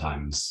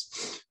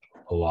sometimes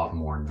a lot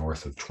more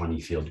north of 20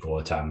 field goal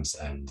attempts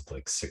and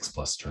like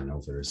 6+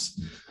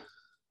 turnovers.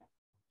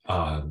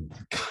 Um,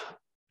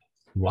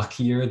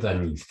 Luckier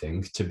than you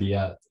think to be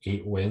at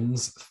 8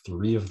 wins.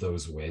 3 of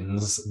those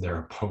wins, their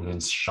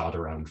opponents shot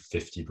around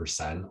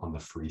 50% on the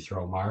free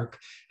throw mark,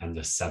 and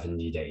the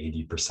 70 to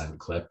 80%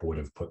 clip would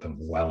have put them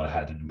well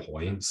ahead in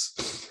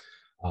points.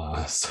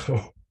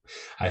 So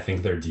I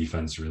think their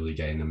defense really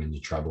getting them into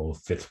trouble.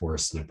 5th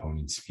worst in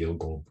opponents' field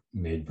goal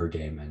made per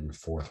game, and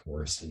 4th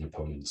worst in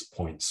opponents'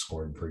 points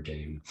scored per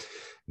game.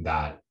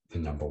 That the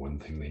number one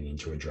thing they need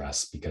to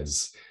address,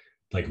 because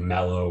like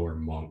Melo or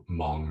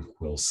Monk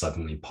will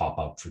suddenly pop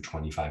up for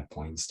 25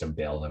 points to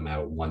bail them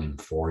out 1 in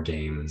 4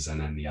 games,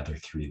 and then the other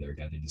 3 they're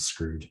getting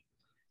screwed.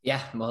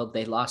 Yeah, well,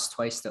 they lost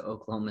twice to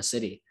Oklahoma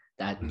City.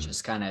 That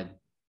just kind of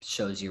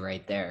shows you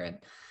right there. And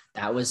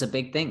that was a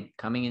big thing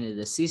coming into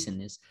this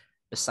season is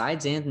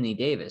besides Anthony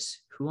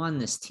Davis, who on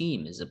this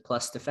team is a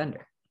plus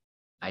defender?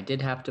 I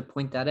did have to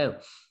point that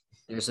out.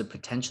 There's a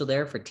potential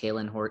there for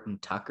Talen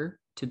Horton-Tucker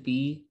to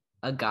be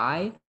a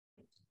guy,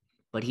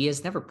 but he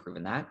has never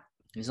proven that.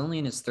 He's only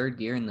in his 3rd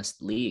year in this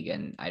league,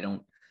 and I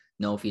don't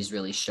know if he's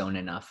really shown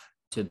enough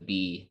to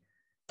be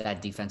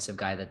that defensive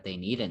guy that they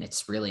need, and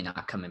it's really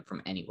not coming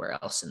from anywhere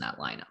else in that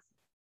lineup.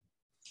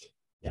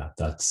 Yeah,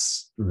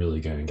 that's really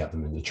going to get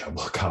them into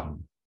trouble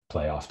come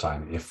playoff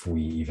time, if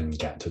we even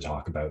get to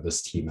talk about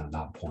this team at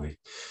that point,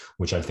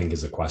 which I think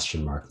is a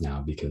question mark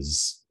now,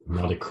 because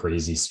not a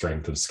crazy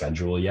strength of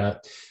schedule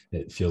yet.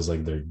 It feels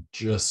like they're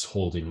just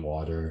holding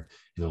water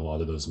in a lot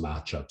of those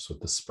matchups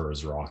with the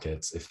Spurs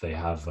Rockets. If they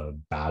have a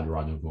bad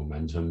run of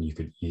momentum, you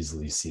could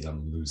easily see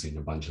them losing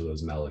a bunch of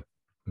those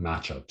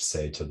matchups,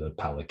 say to the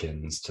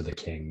Pelicans, to the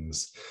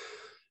Kings,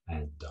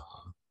 and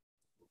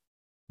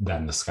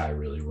then the sky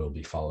really will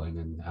be falling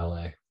in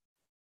LA.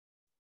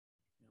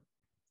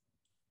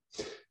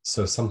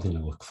 So something to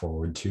look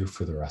forward to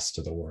for the rest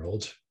of the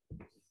world.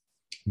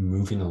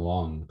 Moving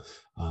along,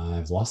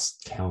 I've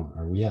lost count.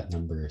 Are we at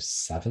number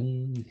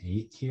 7,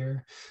 8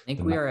 here? I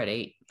think we are at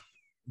 8.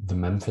 The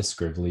Memphis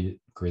Grizzlies.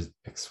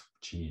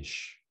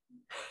 Geez.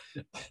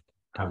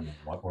 I don't know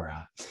what we're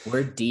at.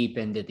 We're deep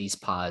into these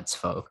pods,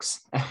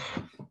 folks.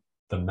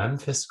 The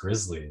Memphis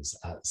Grizzlies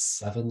at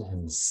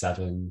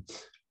 7-7.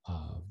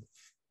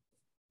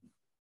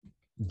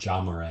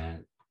 Ja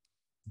Morant,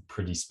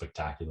 pretty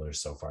spectacular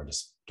so far to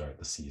start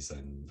the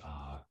season.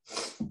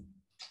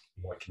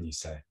 What can you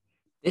say?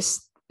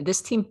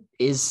 This team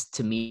is,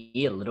 to me,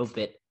 a little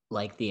bit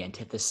like the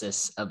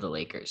antithesis of the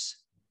Lakers,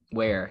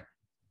 where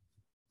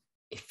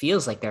it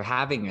feels like they're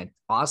having an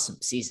awesome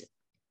season.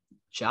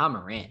 Ja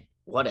Morant,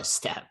 what a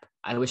step.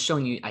 I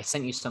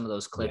sent you some of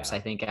those clips, I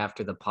think,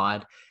 after the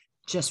pod.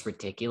 Just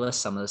ridiculous,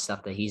 some of the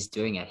stuff that he's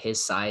doing at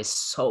his size,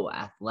 so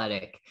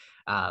athletic,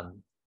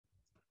 and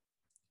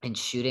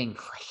shooting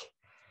like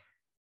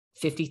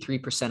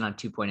 53% on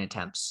 2-point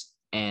attempts.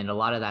 And a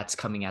lot of that's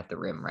coming at the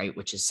rim, right?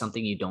 Which is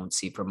something you don't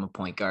see from a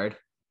point guard.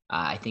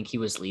 I think he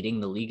was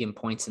leading the league in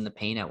points in the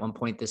paint at one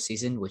point this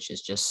season, which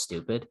is just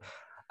stupid.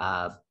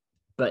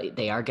 But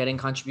they are getting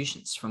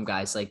contributions from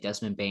guys like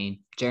Desmond Bane.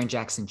 Jaren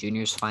Jackson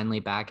Jr. is finally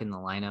back in the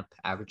lineup,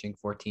 averaging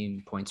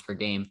 14 points per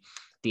game.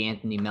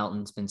 DeAnthony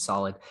Melton's been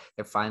solid.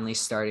 They're finally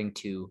starting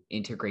to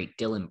integrate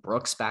Dylan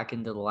Brooks back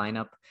into the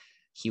lineup.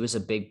 He was a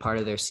big part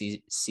of their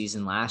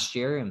season last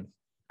year, and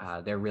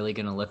they're really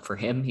going to look for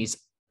him. He's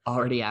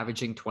already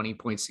averaging 20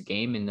 points a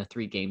game in the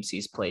 3 games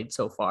he's played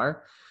so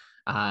far.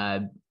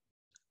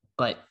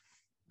 But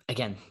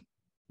again,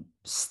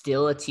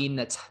 still a team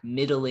that's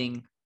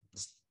middling,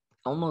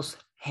 almost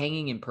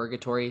hanging in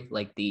purgatory,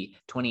 like the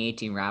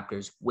 2018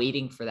 Raptors,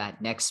 waiting for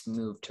that next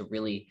move to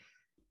really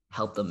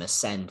help them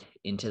ascend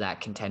into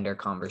that contender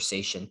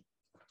conversation.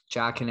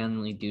 Ja can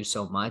only do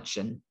so much,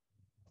 and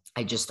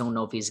I just don't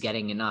know if he's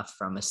getting enough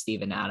from a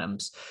Steven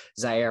Adams,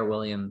 Zaire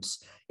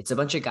Williams. It's a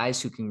bunch of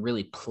guys who can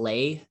really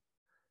play,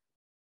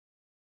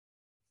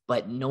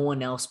 but no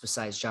one else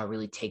besides Ja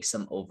really takes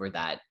them over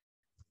that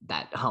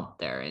hump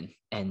there.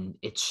 And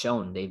it's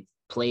shown. They've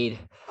played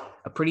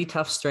a pretty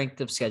tough strength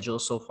of schedule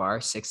so far,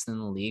 6th in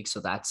the league. So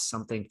that's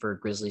something for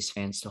Grizzlies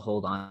fans to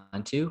hold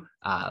on to.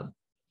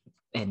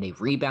 And they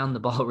rebound the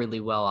ball really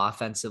well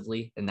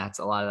offensively. And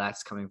a lot of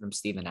that's coming from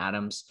Steven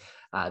Adams.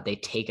 They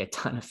take a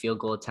ton of field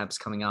goal attempts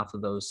coming off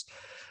of those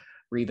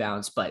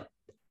rebounds, but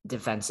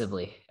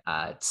defensively,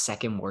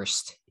 2nd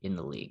worst in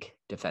the league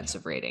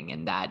defensive rating.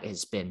 And that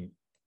has been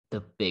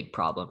the big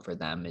problem for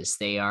them, is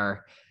they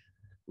are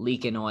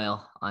leaking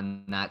oil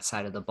on that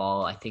side of the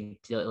ball. I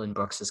think Dillon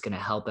Brooks is going to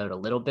help out a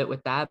little bit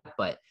with that,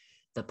 but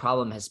the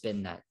problem has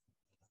been that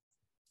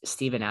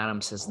Steven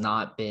Adams has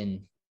not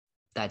been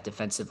that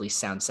defensively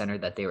sound center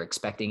that they were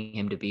expecting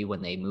him to be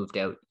when they moved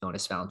out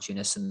Jonas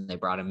Valanciunas and they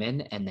brought him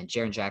in. And then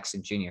Jaren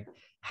Jackson Jr.,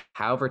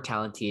 however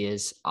talented he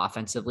is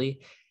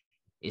offensively,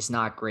 is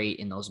not great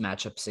in those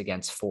matchups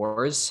against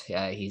fours.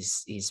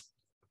 He's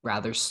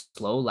rather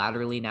slow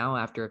laterally now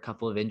after a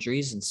couple of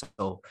injuries. And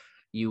so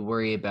you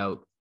worry about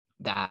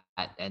that.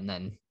 And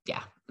then,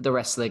 the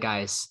rest of the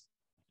guys,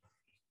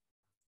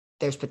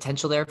 there's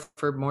potential there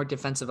for more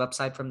defensive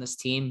upside from this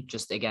team.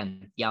 Just,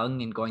 again,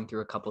 young and going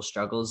through a couple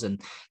struggles,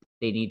 and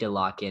they need to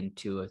lock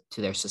into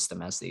to their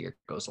system as the year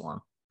goes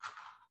along.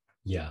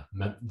 Yeah,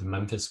 the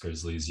Memphis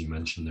Grizzlies, you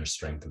mentioned their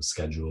strength of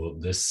schedule.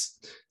 This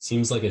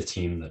seems like a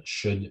team that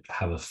should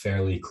have a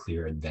fairly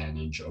clear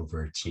advantage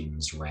over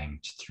teams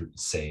ranked through,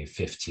 say,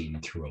 15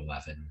 through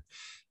 11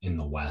 in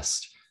the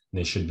West.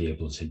 They should be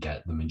able to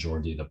get the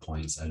majority of the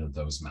points out of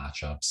those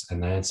matchups.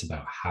 And then it's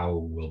about how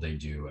will they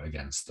do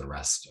against the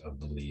rest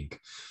of the league.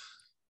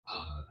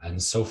 And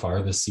so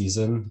far this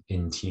season,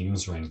 in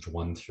teams ranked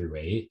 1 through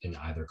 8 in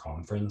either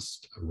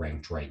conference,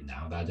 ranked right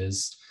now, that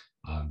is,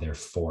 they're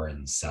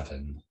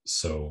 4-7.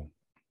 So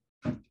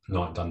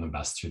not done the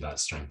best through that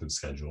strength of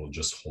schedule,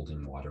 just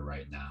holding water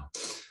right now.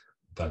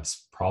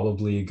 That's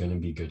probably going to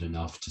be good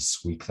enough to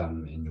squeak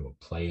them into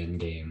a play-in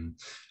game,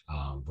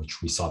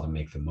 which we saw them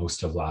make the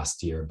most of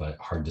last year, but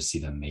hard to see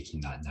them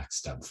making that next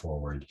step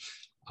forward.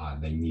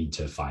 They need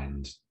to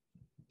find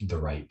the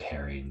right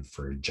pairing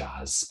for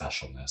Jazz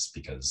specialness,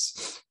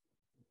 because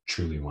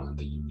truly one of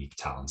the unique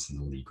talents in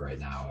the league right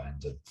now,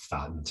 and a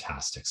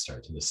fantastic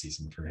start to the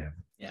season for him.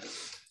 Yeah.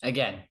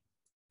 Again,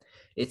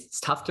 it's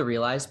tough to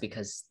realize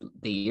because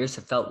the years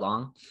have felt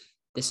long.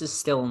 This is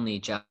still only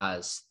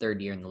Jazz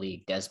third year in the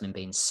league. Desmond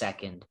Bane's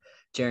second,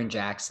 Jaren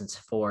Jackson's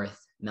fourth,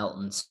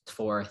 Melton's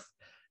fourth,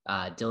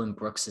 Dillon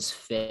Brooks is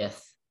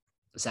fifth,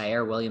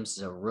 Zaire Williams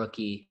is a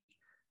rookie.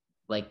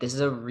 Like, this is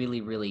a really,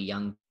 really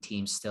young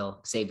team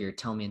still. Xavier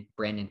Tillman,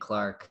 Brandon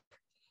Clark,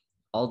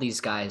 all these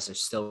guys are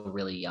still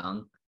really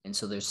young. And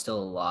so there's still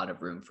a lot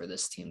of room for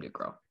this team to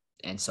grow.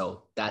 And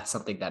so that's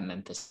something that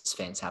Memphis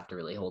fans have to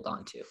really hold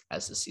on to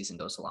as the season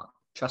goes along.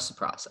 Trust the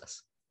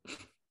process.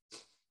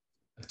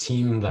 A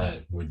team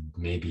that would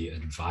maybe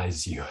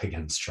advise you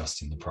against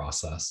trusting the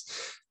process,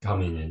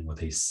 coming in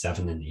with a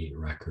 7-8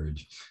 record,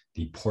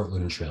 the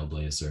Portland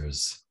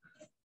Trailblazers.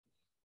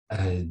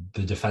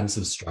 The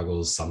defensive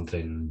struggle is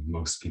something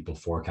most people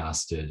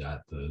forecasted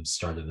at the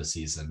start of the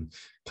season,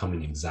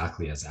 coming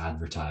exactly as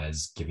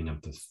advertised, giving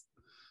up the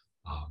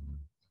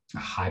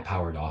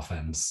high-powered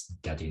offense,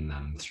 getting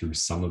them through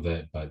some of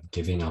it, but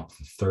giving up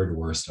the third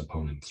worst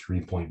opponent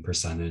three-point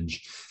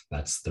percentage.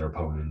 That's their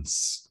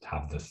opponents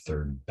have the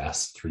third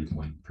best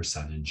three-point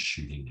percentage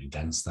shooting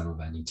against them of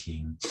any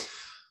team.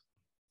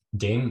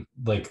 Dame,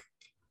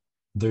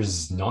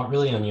 there's not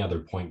really any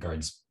other point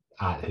guards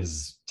at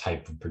his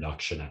type of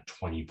production at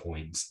 20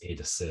 points,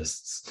 8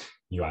 assists.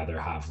 You either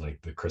have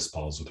the Chris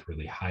Pauls with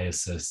really high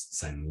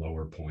assists and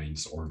lower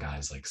points, or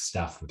guys like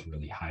Steph with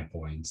really high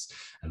points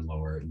and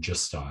lower.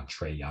 Just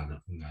Trae Young,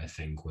 I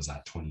think, was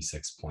at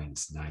 26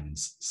 points, 9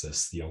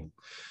 assists.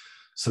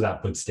 So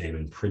that puts Dame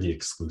in pretty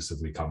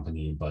exclusively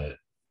company, but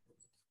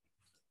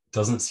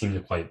doesn't seem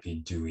to quite be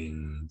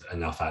doing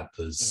enough at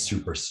the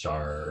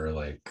superstar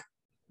or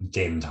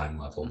game time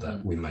level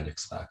that we might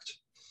expect.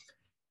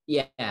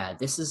 Yeah,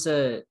 this is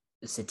a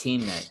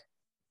team that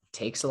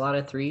takes a lot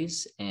of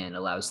threes and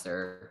allows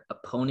their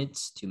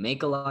opponents to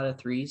make a lot of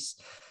threes.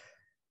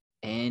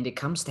 And it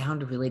comes down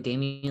to really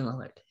Damian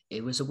Lillard.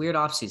 It was a weird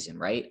offseason,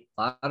 right?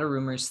 A lot of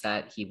rumors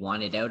that he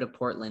wanted out of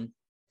Portland.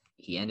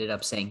 He ended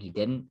up saying he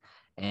didn't.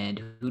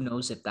 And who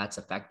knows if that's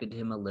affected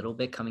him a little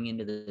bit coming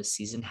into the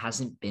season.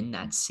 Hasn't been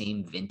that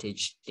same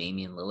vintage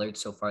Damian Lillard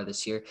so far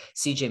this year.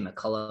 CJ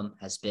McCollum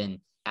has been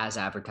as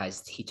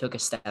advertised. He took a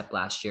step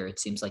last year. It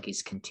seems like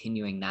he's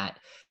continuing that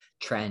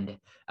trend.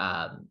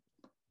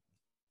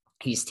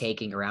 He's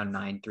taking around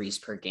 9 threes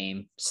per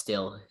game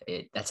still.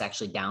 That's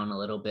actually down a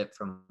little bit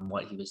from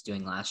what he was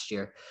doing last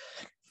year.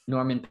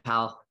 Norman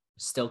Powell,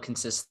 still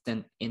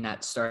consistent in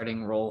that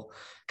starting role.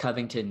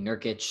 Covington,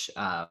 Nurkic,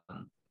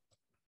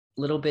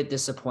 little bit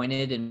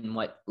disappointed in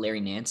what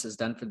Larry Nance has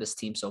done for this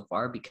team so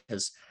far,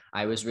 because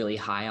I was really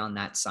high on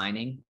that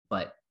signing,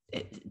 but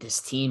this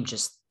team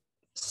just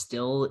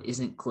still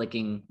isn't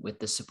clicking with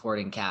the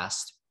supporting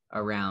cast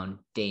around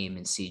Dame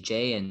and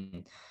CJ.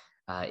 And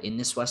in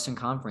this Western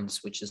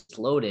Conference, which is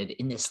loaded,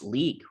 in this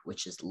league,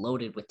 which is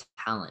loaded with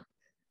talent,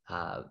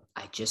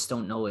 I just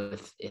don't know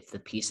if the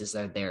pieces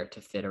are there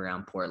to fit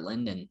around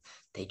Portland, and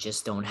they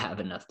just don't have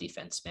enough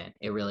defense, man.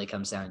 It really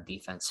comes down to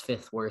defense.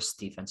 5th worst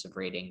defensive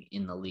rating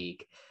in the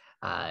league.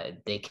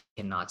 They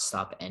cannot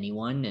stop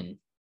anyone, and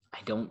I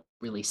don't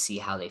really see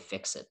how they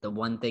fix it. The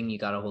one thing you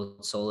got to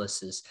hold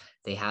solace is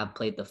they have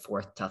played the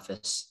 4th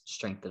toughest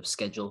strength of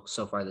schedule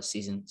so far this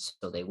season,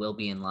 so they will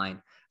be in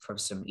line for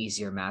some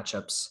easier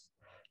matchups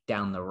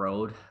down the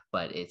road,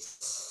 but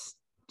it's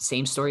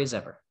same story as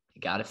ever.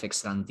 You got to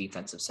fix it on the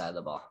defensive side of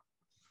the ball.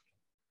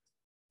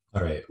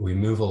 All right, we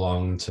move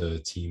along to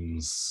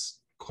teams.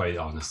 Quite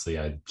honestly,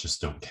 I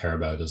just don't care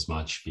about as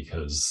much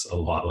because a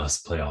lot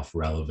less playoff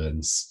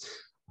relevance.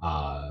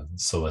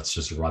 So let's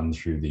just run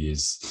through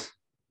these.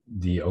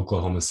 The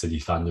Oklahoma City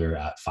Thunder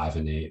at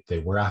 5-8. They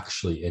were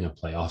actually in a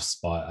playoff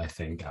spot, I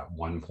think, at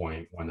one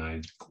point when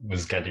I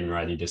was getting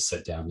ready to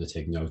sit down to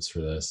take notes for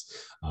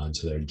this.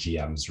 To their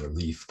GM's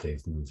relief,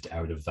 they've moved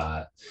out of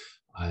that.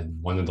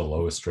 And one of the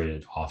lowest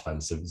rated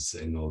offensives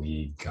in the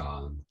league,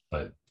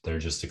 but they're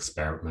just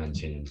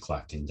experimenting and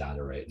collecting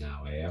data right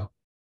now.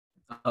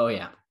 Oh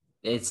yeah,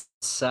 it's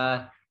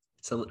an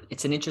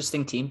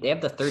interesting team. They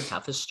have the third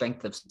toughest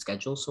strength of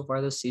schedule so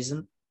far this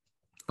season.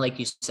 Like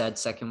you said,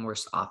 second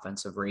worst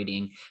offensive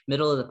rating,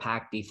 middle of the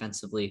pack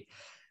defensively,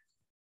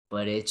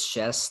 but it's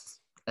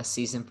just a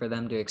season for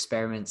them to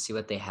experiment, see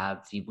what they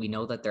have. We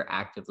know that they're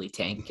actively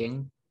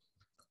tanking,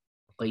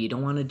 but you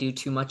don't want to do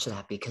too much of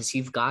that because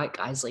you've got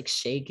guys like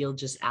Shai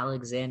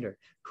Gilgeous-Alexander,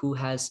 who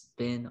has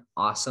been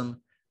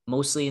awesome,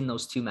 mostly in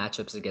those two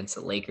matchups against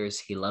the Lakers.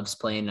 He loves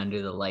playing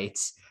under the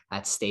lights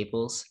at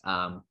Staples,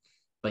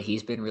 but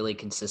he's been really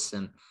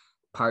consistent,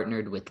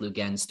 partnered with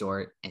Luguentz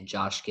Dort and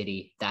Josh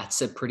Giddey.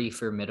 That's a pretty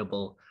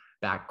formidable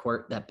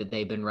backcourt that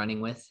they've been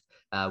running with,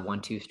 1,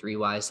 2, 3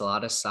 wise, a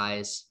lot of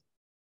size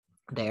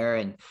there.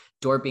 And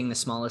Dort being the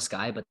smallest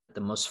guy, but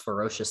the most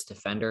ferocious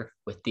defender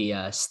with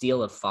the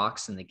steal of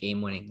Fox in the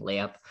game-winning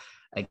layup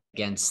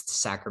against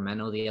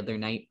Sacramento the other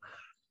night.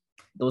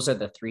 Those are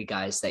the three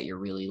guys that you're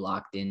really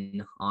locked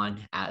in on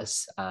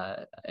as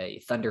a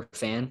Thunder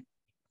fan.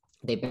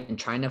 They've been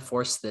trying to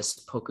force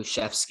this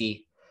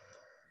Pokusevski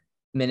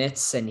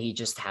minutes, and he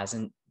just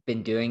hasn't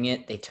been doing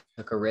it. They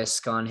took a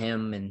risk on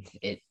him, and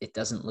it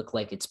doesn't look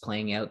like it's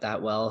playing out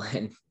that well.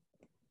 And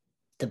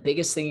the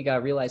biggest thing you got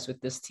to realize with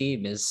this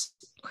team is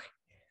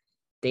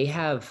they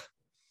have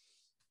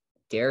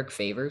Derek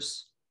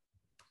Favors,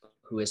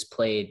 who has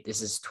played,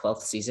 this is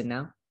 12th season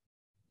now.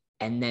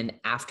 And then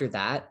after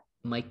that,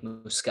 Mike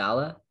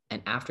Muscala.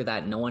 And after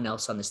that, no one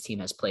else on this team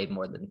has played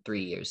more than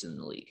 3 years in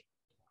the league.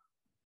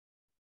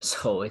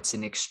 So it's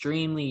an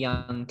extremely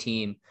young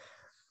team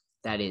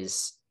that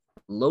is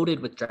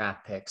loaded with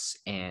draft picks,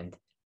 and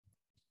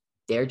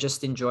they're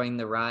just enjoying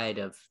the ride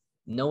of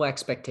no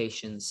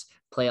expectations,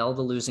 play all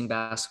the losing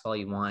basketball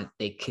you want.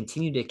 They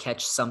continue to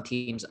catch some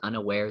teams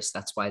unawares.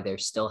 That's why they're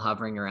still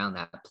hovering around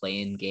that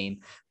play-in game.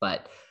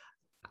 But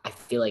I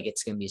feel like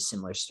it's going to be a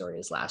similar story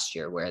as last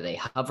year, where they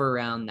hover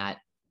around that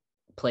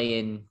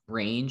play-in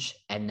range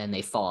and then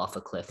they fall off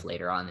a cliff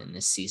later on in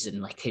this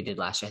season like they did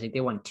last year. I think they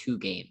won 2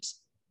 games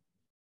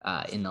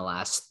in the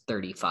last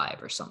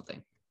 35 or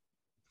something.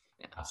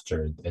 Yeah.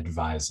 After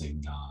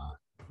advising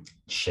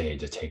Shai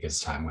to take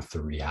his time with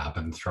the rehab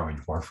and throwing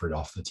Horford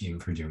off the team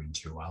for doing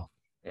too well.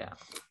 Yeah.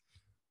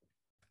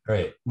 All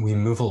right, we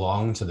move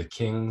along to the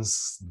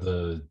Kings,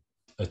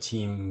 a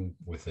team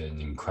with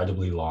an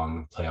incredibly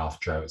long playoff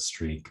drought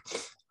streak.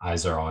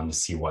 Eyes are on to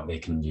see what they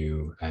can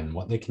do, and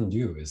what they can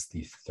do is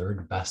the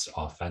 3rd best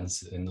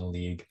offense in the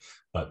league,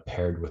 but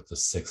paired with the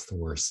 6th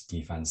worst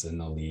defense in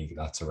the league.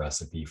 That's a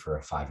recipe for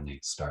a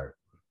 5-8 start.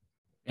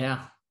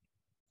 Yeah.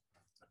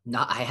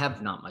 I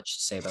have not much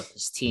to say about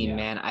this team,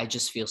 man. I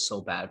just feel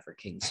so bad for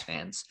Kings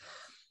fans.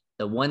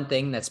 The one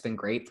thing that's been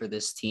great for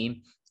this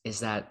team is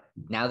that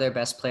now their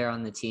best player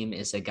on the team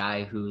is a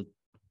guy who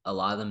a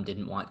lot of them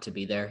didn't want to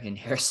be there in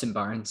Harrison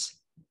Barnes.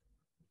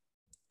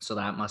 So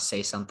that must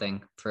say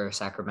something for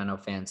Sacramento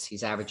fans.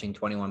 He's averaging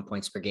 21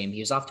 points per game. He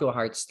was off to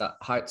a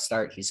hot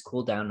start. He's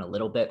cooled down a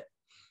little bit.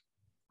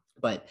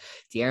 But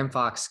De'Aaron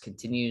Fox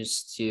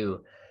continues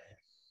to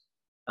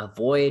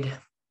avoid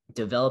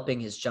developing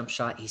his jump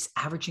shot. He's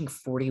averaging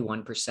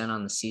 41%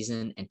 on the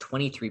season and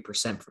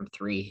 23% from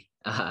 3,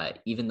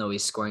 even though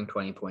he's scoring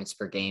 20 points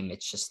per game.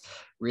 It's just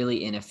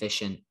really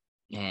inefficient.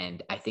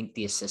 And I think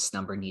the assist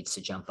number needs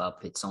to jump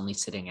up. It's only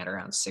sitting at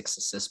around 6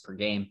 assists per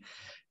game.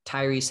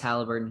 Tyrese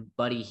Halliburton,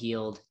 Buddy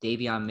Hield,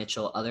 Davion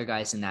Mitchell, other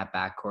guys in that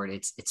backcourt,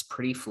 it's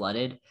pretty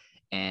flooded.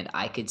 And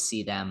I could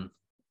see them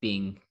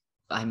being,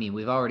 I mean,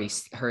 we've already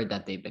heard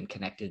that they've been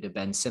connected to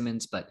Ben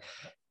Simmons, but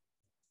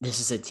this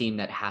is a team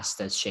that has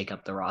to shake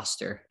up the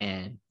roster.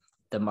 And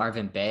the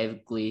Marvin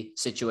Bagley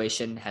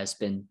situation has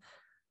been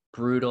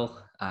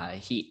brutal.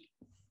 He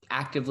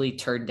actively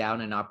turned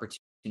down an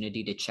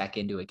opportunity to check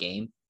into a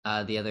game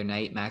the other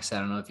night. Max, I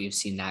don't know if you've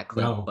seen that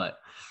clip, No. But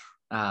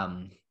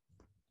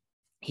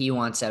he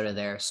wants out of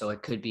there. So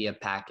it could be a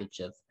package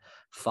of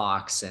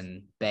Fox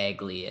and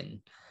Bagley and,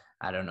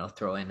 I don't know,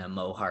 throw in a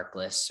Mo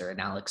Harkless or an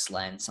Alex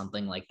Len,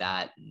 something like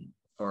that,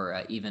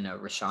 or even a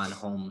Rashawn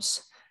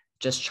Holmes.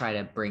 Just try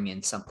to bring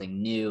in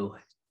something new.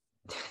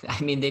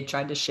 I mean, they've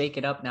tried to shake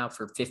it up now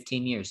for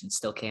 15 years and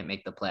still can't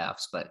make the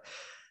playoffs, but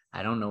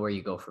I don't know where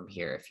you go from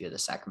here if you're the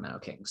Sacramento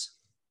Kings.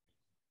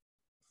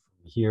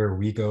 Here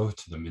we go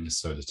to the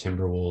Minnesota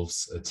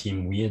Timberwolves, a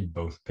team we had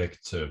both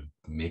picked to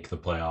make the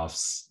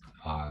playoffs.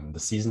 The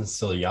season's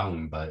still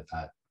young, but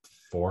at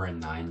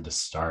 4-9 to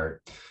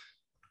start,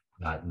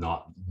 that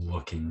not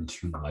looking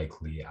too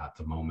likely at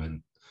the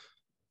moment.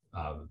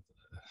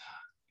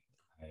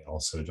 I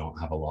also don't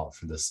have a lot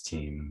for this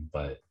team,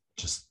 but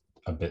just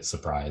a bit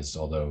surprised,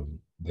 although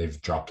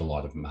they've dropped a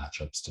lot of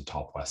matchups to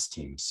top West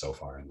teams so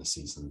far in the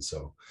season.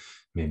 So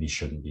maybe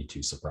shouldn't be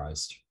too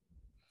surprised.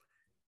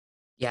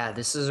 Yeah,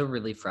 this is a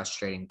really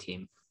frustrating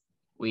team.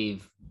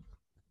 We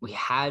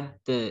had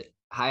the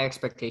high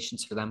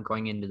expectations for them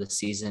going into the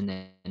season,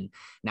 and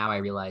now I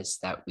realize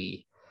that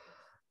we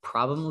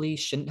probably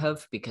shouldn't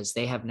have, because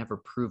they have never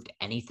proved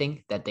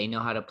anything that they know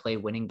how to play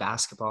winning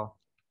basketball.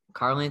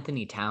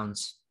 Karl-Anthony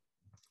Towns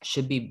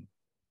should be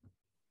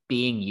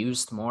being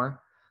used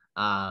more.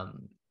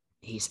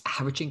 He's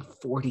averaging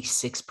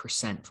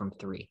 46% from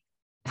three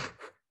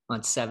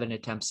on 7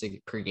 attempts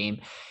per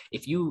game.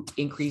 If you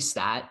increase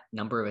that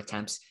number of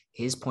attempts,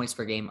 his points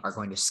per game are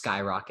going to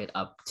skyrocket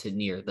up to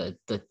near the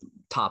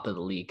top of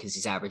the league, because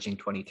he's averaging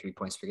 23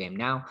 points per game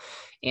now.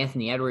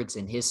 Anthony Edwards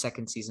in his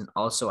second season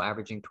also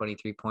averaging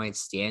 23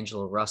 points.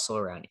 D'Angelo Russell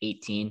around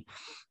 18.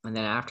 And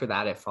then after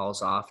that, it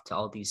falls off to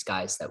all these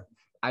guys that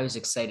I was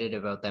excited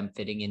about them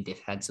fitting in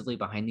defensively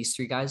behind these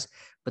three guys.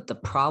 But the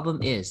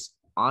problem is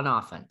on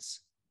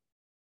offense,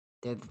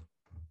 they're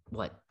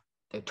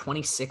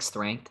 26th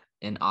ranked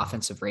in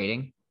offensive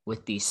rating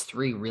with these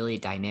three really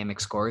dynamic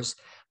scorers.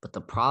 But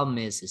the problem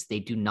is they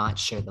do not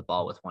share the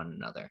ball with one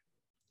another.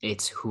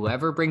 It's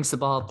whoever brings the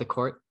ball up the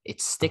court,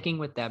 it's sticking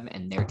with them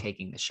and they're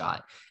taking the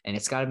shot. And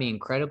it's got to be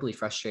incredibly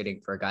frustrating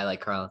for a guy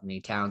like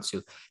Karl-Anthony Towns,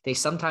 who they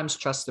sometimes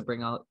trust to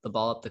bring out the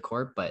ball up the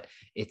court, but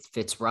if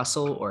it's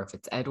Russell or if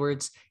it's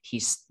Edwards,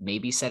 he's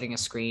maybe setting a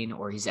screen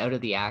or he's out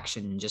of the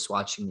action and just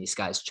watching these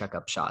guys check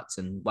up shots.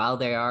 And while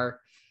they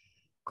are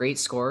great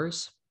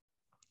scorers,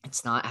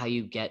 it's not how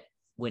you get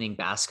winning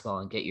basketball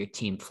and get your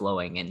team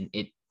flowing. And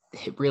it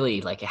really,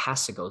 like, it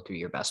has to go through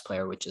your best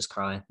player, which is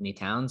Karl-Anthony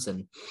Towns.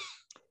 And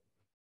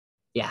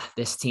yeah,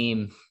 this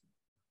team,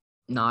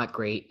 not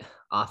great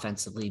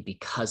offensively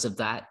because of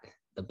that.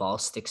 The ball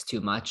sticks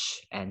too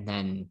much. And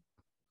then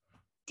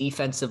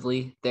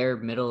defensively, they're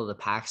middle of the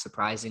pack,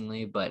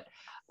 surprisingly. But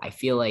I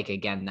feel like,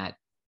 again, that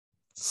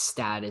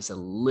stat is a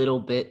little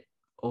bit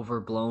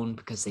overblown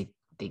because they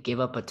give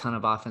up a ton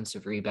of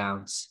offensive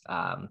rebounds.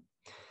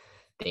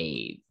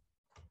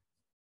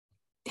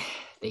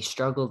 They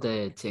struggle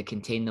to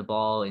contain the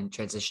ball in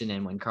transition.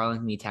 And when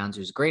Karl-Anthony Towns,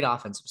 who's a great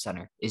offensive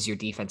center, is your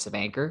defensive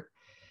anchor,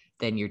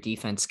 then your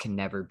defense can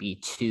never be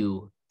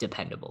too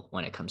dependable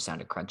when it comes down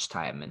to crunch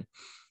time.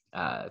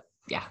 And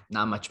yeah,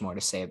 not much more to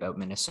say about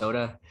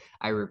Minnesota.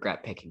 I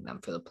regret picking them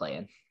for the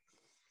play-in.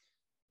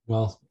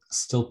 Well,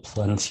 still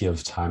plenty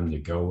of time to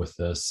go with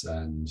this.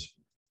 And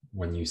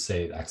when you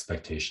say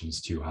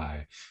expectations too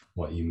high,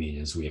 what you mean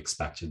is we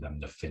expected them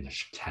to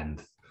finish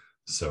 10th.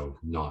 So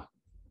not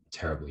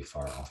terribly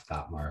far off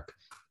that mark.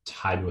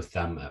 Tied with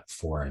them at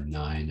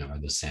 4-9 are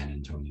the San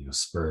Antonio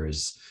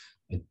Spurs,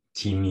 a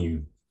team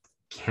you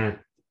can't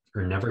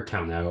or never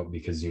count out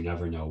because you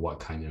never know what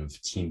kind of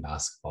team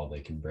basketball they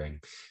can bring,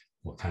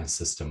 what kind of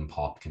system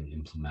Pop can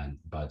implement,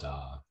 but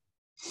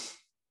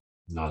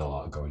not a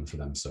lot going for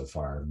them so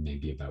far,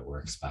 maybe about where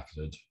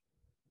expected.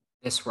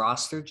 This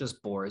roster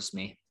just bores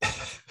me.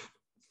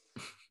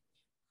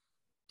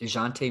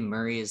 DeJounte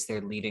Murray is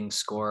their leading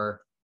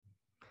scorer.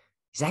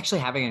 He's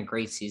actually having a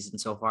great season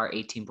so far,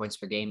 18 points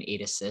per game,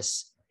 8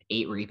 assists,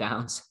 8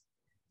 rebounds.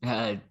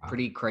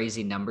 Pretty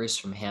crazy numbers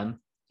from him.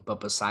 But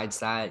besides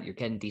that, you're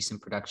getting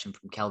decent production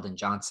from Keldon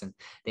Johnson.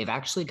 They've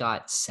actually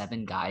got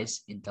 7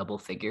 guys in double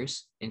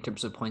figures in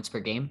terms of points per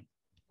game,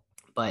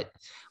 but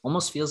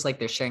almost feels like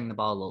they're sharing the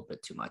ball a little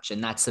bit too much.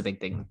 And that's the big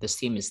thing with this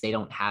team, is they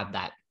don't have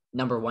that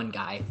number one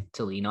guy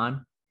to lean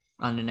on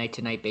a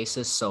night-to-night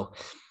basis. So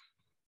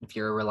if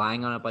you're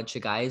relying on a bunch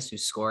of guys who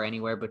score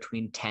anywhere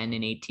between 10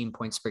 and 18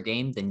 points per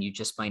game, then you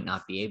just might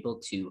not be able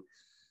to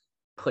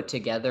put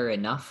together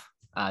enough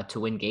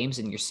to win games.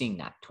 And you're seeing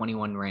that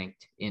 21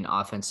 ranked in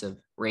offensive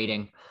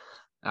rating.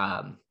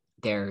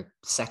 They're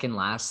second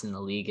last in the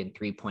league in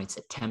 3 points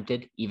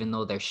attempted, even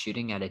though they're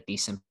shooting at a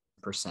decent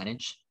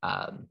percentage,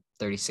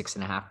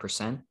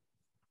 36.5%.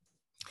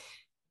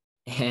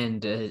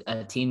 And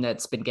a team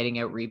that's been getting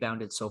out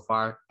rebounded so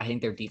far. I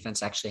think their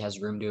defense actually has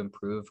room to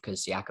improve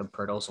because Jakob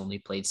Poeltl's only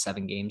played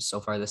 7 games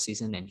so far this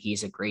season, and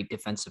he's a great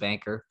defensive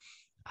anchor.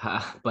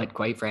 But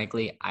quite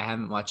frankly, I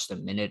haven't watched a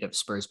minute of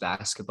Spurs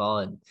basketball,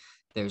 and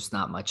there's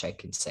not much I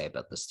can say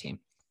about this team.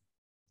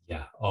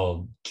 Yeah,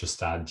 I'll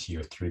just add to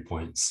your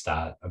 3-point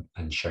stat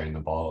and sharing the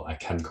ball. I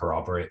can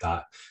corroborate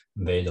that.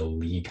 They had a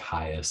league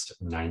highest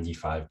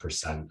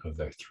 95% of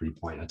their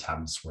 3-point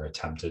attempts were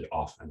attempted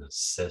off an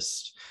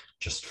assist,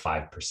 just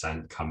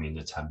 5% coming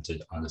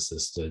attempted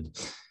unassisted.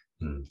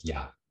 And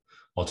yeah,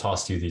 I'll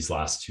toss you these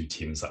last 2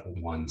 teams at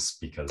once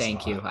because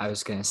thank you. I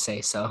was going to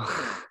say so.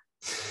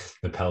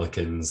 The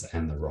Pelicans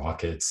and the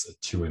Rockets,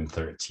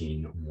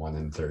 2-13,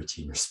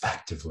 1-13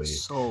 respectively.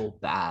 So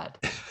bad.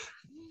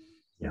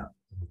 Yeah,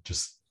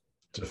 just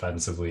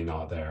defensively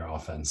not there,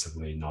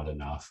 offensively not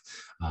enough.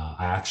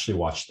 I actually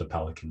watched the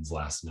Pelicans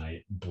last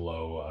night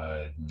blow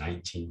a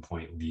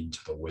 19-point lead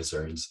to the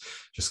Wizards,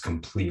 just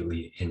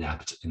completely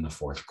inept in the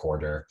fourth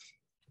quarter.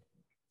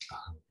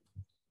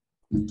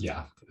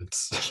 Yeah,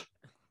 it's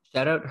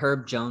Shout out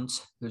Herb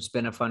Jones, who's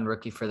been a fun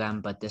rookie for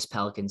them, but this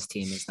Pelicans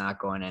team is not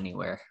going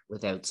anywhere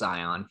without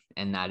Zion,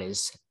 and that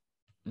is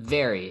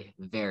very,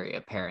 very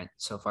apparent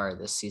so far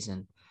this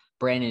season.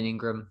 Brandon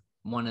Ingram,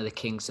 one of the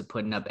kings of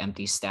putting up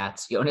empty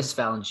stats. Jonas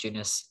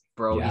Valanciunas,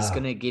 bro, he's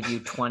going to give you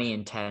 20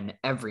 and 10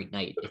 every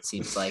night, it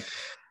seems like.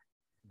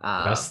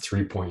 Best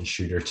 3-point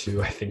shooter,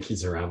 too. I think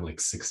he's around like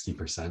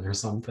 60% or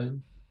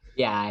something.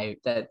 Yeah,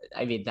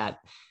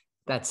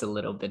 that's a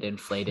little bit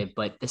inflated,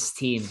 but this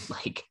team,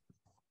 like,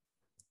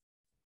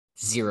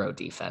 zero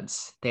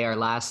defense. They are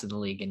last in the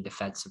league in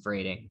defensive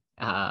rating.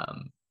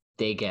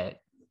 They get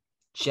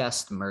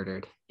just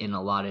murdered in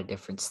a lot of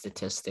different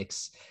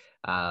statistics.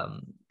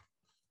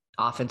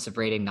 Offensive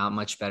rating, not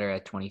much better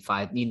at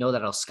 25. You know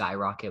that'll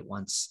skyrocket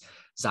once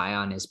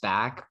Zion is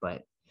back,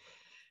 but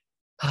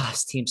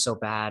this team's so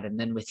bad. And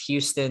then with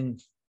Houston,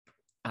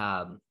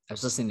 I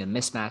was listening to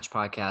Mismatch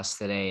podcast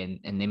today,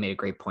 and they made a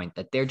great point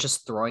that they're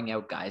just throwing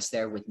out guys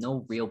there with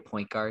no real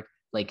point guard.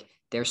 Like,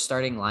 their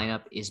starting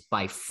lineup is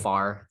by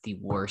far the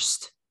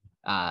worst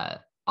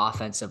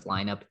offensive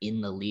lineup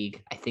in the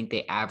league. I think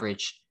they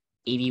average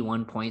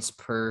 81 points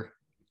per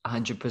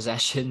 100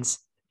 possessions.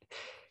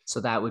 So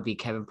that would be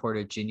Kevin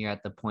Porter Jr.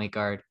 at the point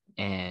guard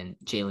and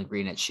Jalen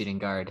Green at shooting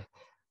guard.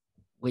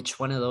 Which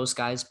one of those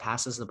guys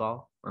passes the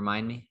ball?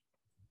 Remind me.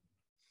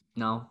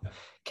 No.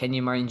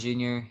 Kenyon Martin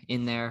Jr.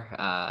 in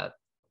there.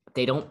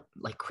 They don't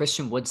like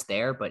Christian Wood's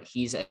there, but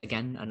he's,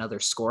 again,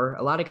 another scorer.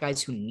 A lot of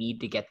guys who need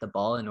to get the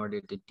ball in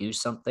order to do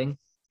something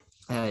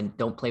and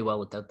don't play well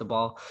without the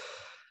ball.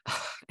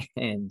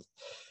 And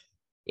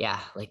yeah,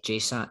 like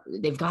Jason,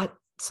 they've got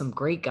some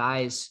great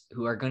guys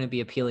who are going to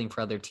be appealing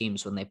for other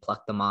teams when they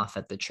pluck them off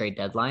at the trade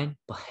deadline.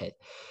 But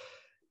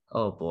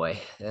oh boy,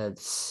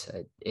 it's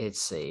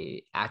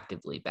a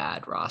actively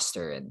bad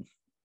roster. And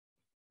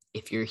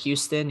if you're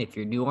Houston, if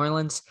you're New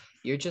Orleans,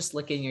 you're just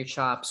licking your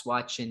chops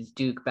watching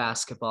Duke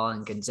basketball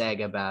and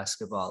Gonzaga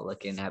basketball,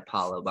 looking at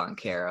Paolo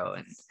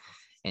Banchero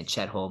and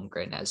Chet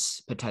Holmgren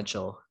as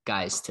potential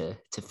guys to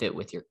fit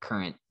with your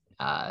current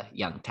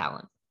young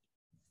talent.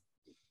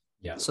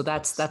 Yeah. So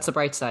that's the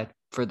bright side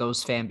for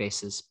those fan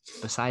bases.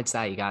 Besides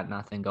that, you got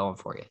nothing going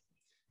for you.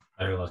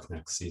 Better luck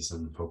next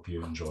season. Hope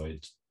you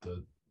enjoyed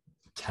the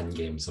 10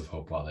 games of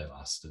hope while they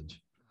lasted.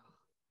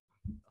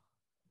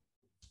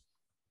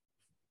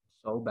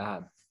 So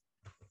bad.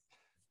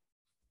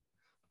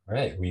 All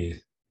right,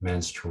 we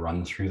managed to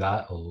run through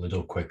that a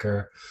little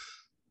quicker,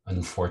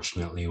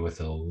 unfortunately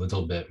with a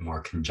little bit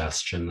more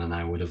congestion than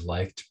I would have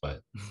liked,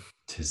 but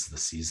 'tis the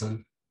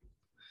season.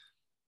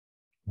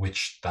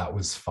 Which that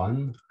was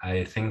fun.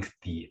 I think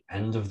the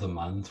end of the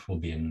month will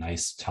be a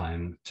nice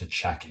time to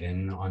check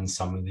in on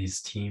some of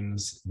these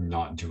teams,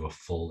 not do a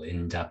full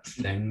in-depth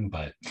thing,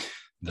 but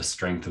the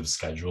strength of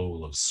schedule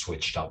will have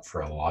switched up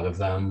for a lot of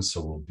them.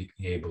 So we'll be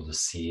able to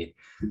see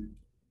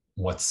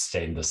what's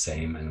stayed the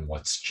same and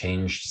what's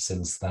changed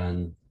since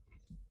then.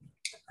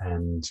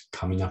 And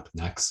coming up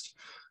next,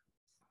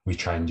 we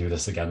try and do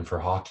this again for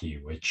hockey,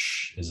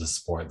 which is a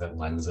sport that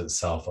lends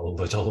itself a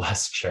little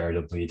less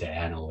charitably to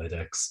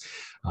analytics,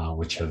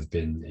 which have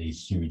been a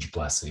huge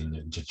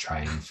blessing to try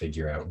and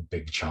figure out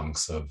big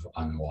chunks of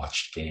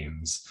unwatched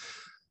games.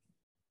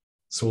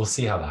 So we'll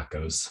see how that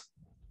goes.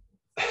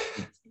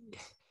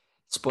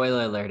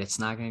 Spoiler alert, it's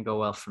not going to go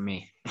well for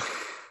me.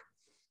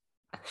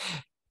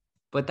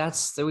 But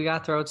we got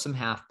to throw out some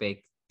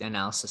half-baked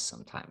analysis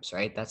sometimes,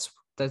 right? That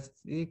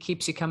it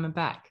keeps you coming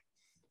back.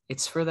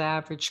 It's for the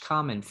average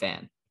common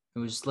fan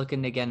who's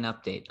looking to get an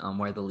update on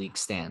where the league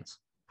stands.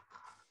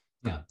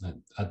 Yeah,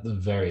 at the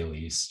very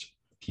least,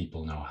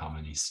 people know how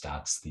many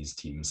stats these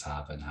teams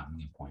have and how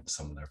many points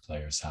some of their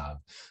players have.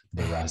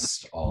 The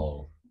rest,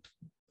 all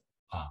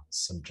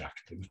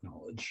subjective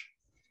knowledge.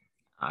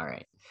 All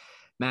right.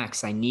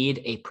 Max, I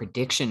need a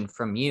prediction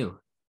from you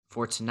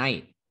for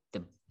tonight,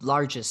 the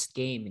largest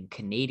game in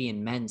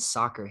Canadian men's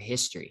soccer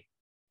history.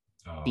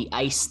 The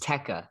Ice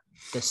Teca,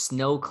 the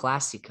Snow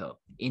Classico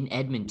in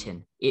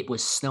Edmonton. It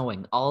was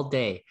snowing all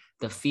day.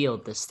 The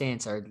field, the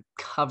stands are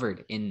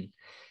covered in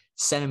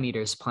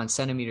centimeters upon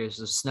centimeters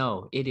of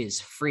snow. It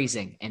is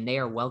freezing, and they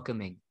are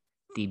welcoming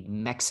the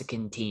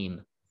Mexican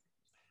team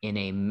in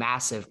a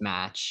massive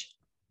match.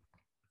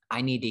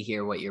 I need to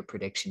hear what your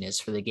prediction is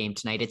for the game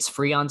tonight. It's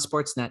free on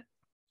Sportsnet.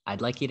 I'd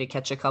like you to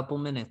catch a couple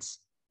minutes.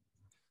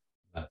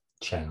 That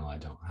channel I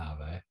don't have,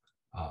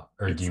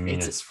 or do you mean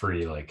it's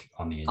free, like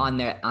on the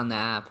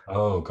app?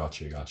 Oh,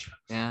 gotcha.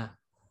 Yeah.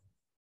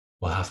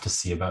 We'll have to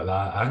see about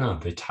that. I don't know.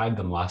 They tied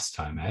them last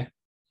time,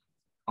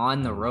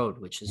 On the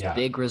road, which is a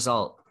big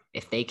result.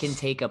 If they can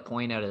take a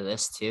point out of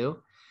this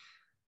too,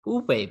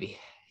 ooh, baby.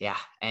 Yeah.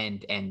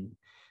 And a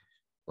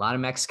lot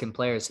of Mexican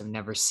players have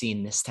never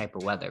seen this type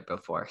of weather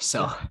before.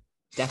 So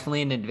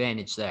definitely an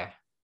advantage there.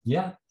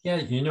 Yeah.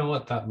 You know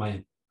what?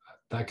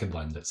 That could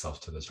lend itself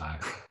to the tie.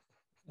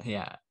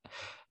 Yeah.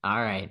 All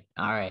right.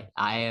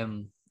 I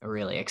am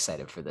really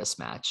excited for this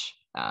match.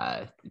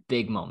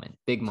 Big moment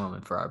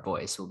for our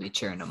boys. We'll be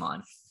cheering them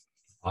on.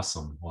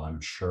 Awesome. Well,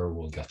 I'm sure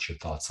we'll get your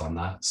thoughts on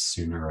that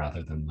sooner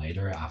rather than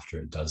later after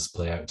it does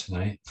play out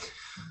tonight.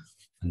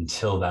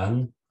 Until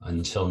then,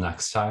 until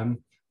next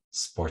time,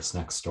 Sports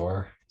Next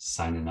Door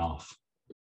signing off.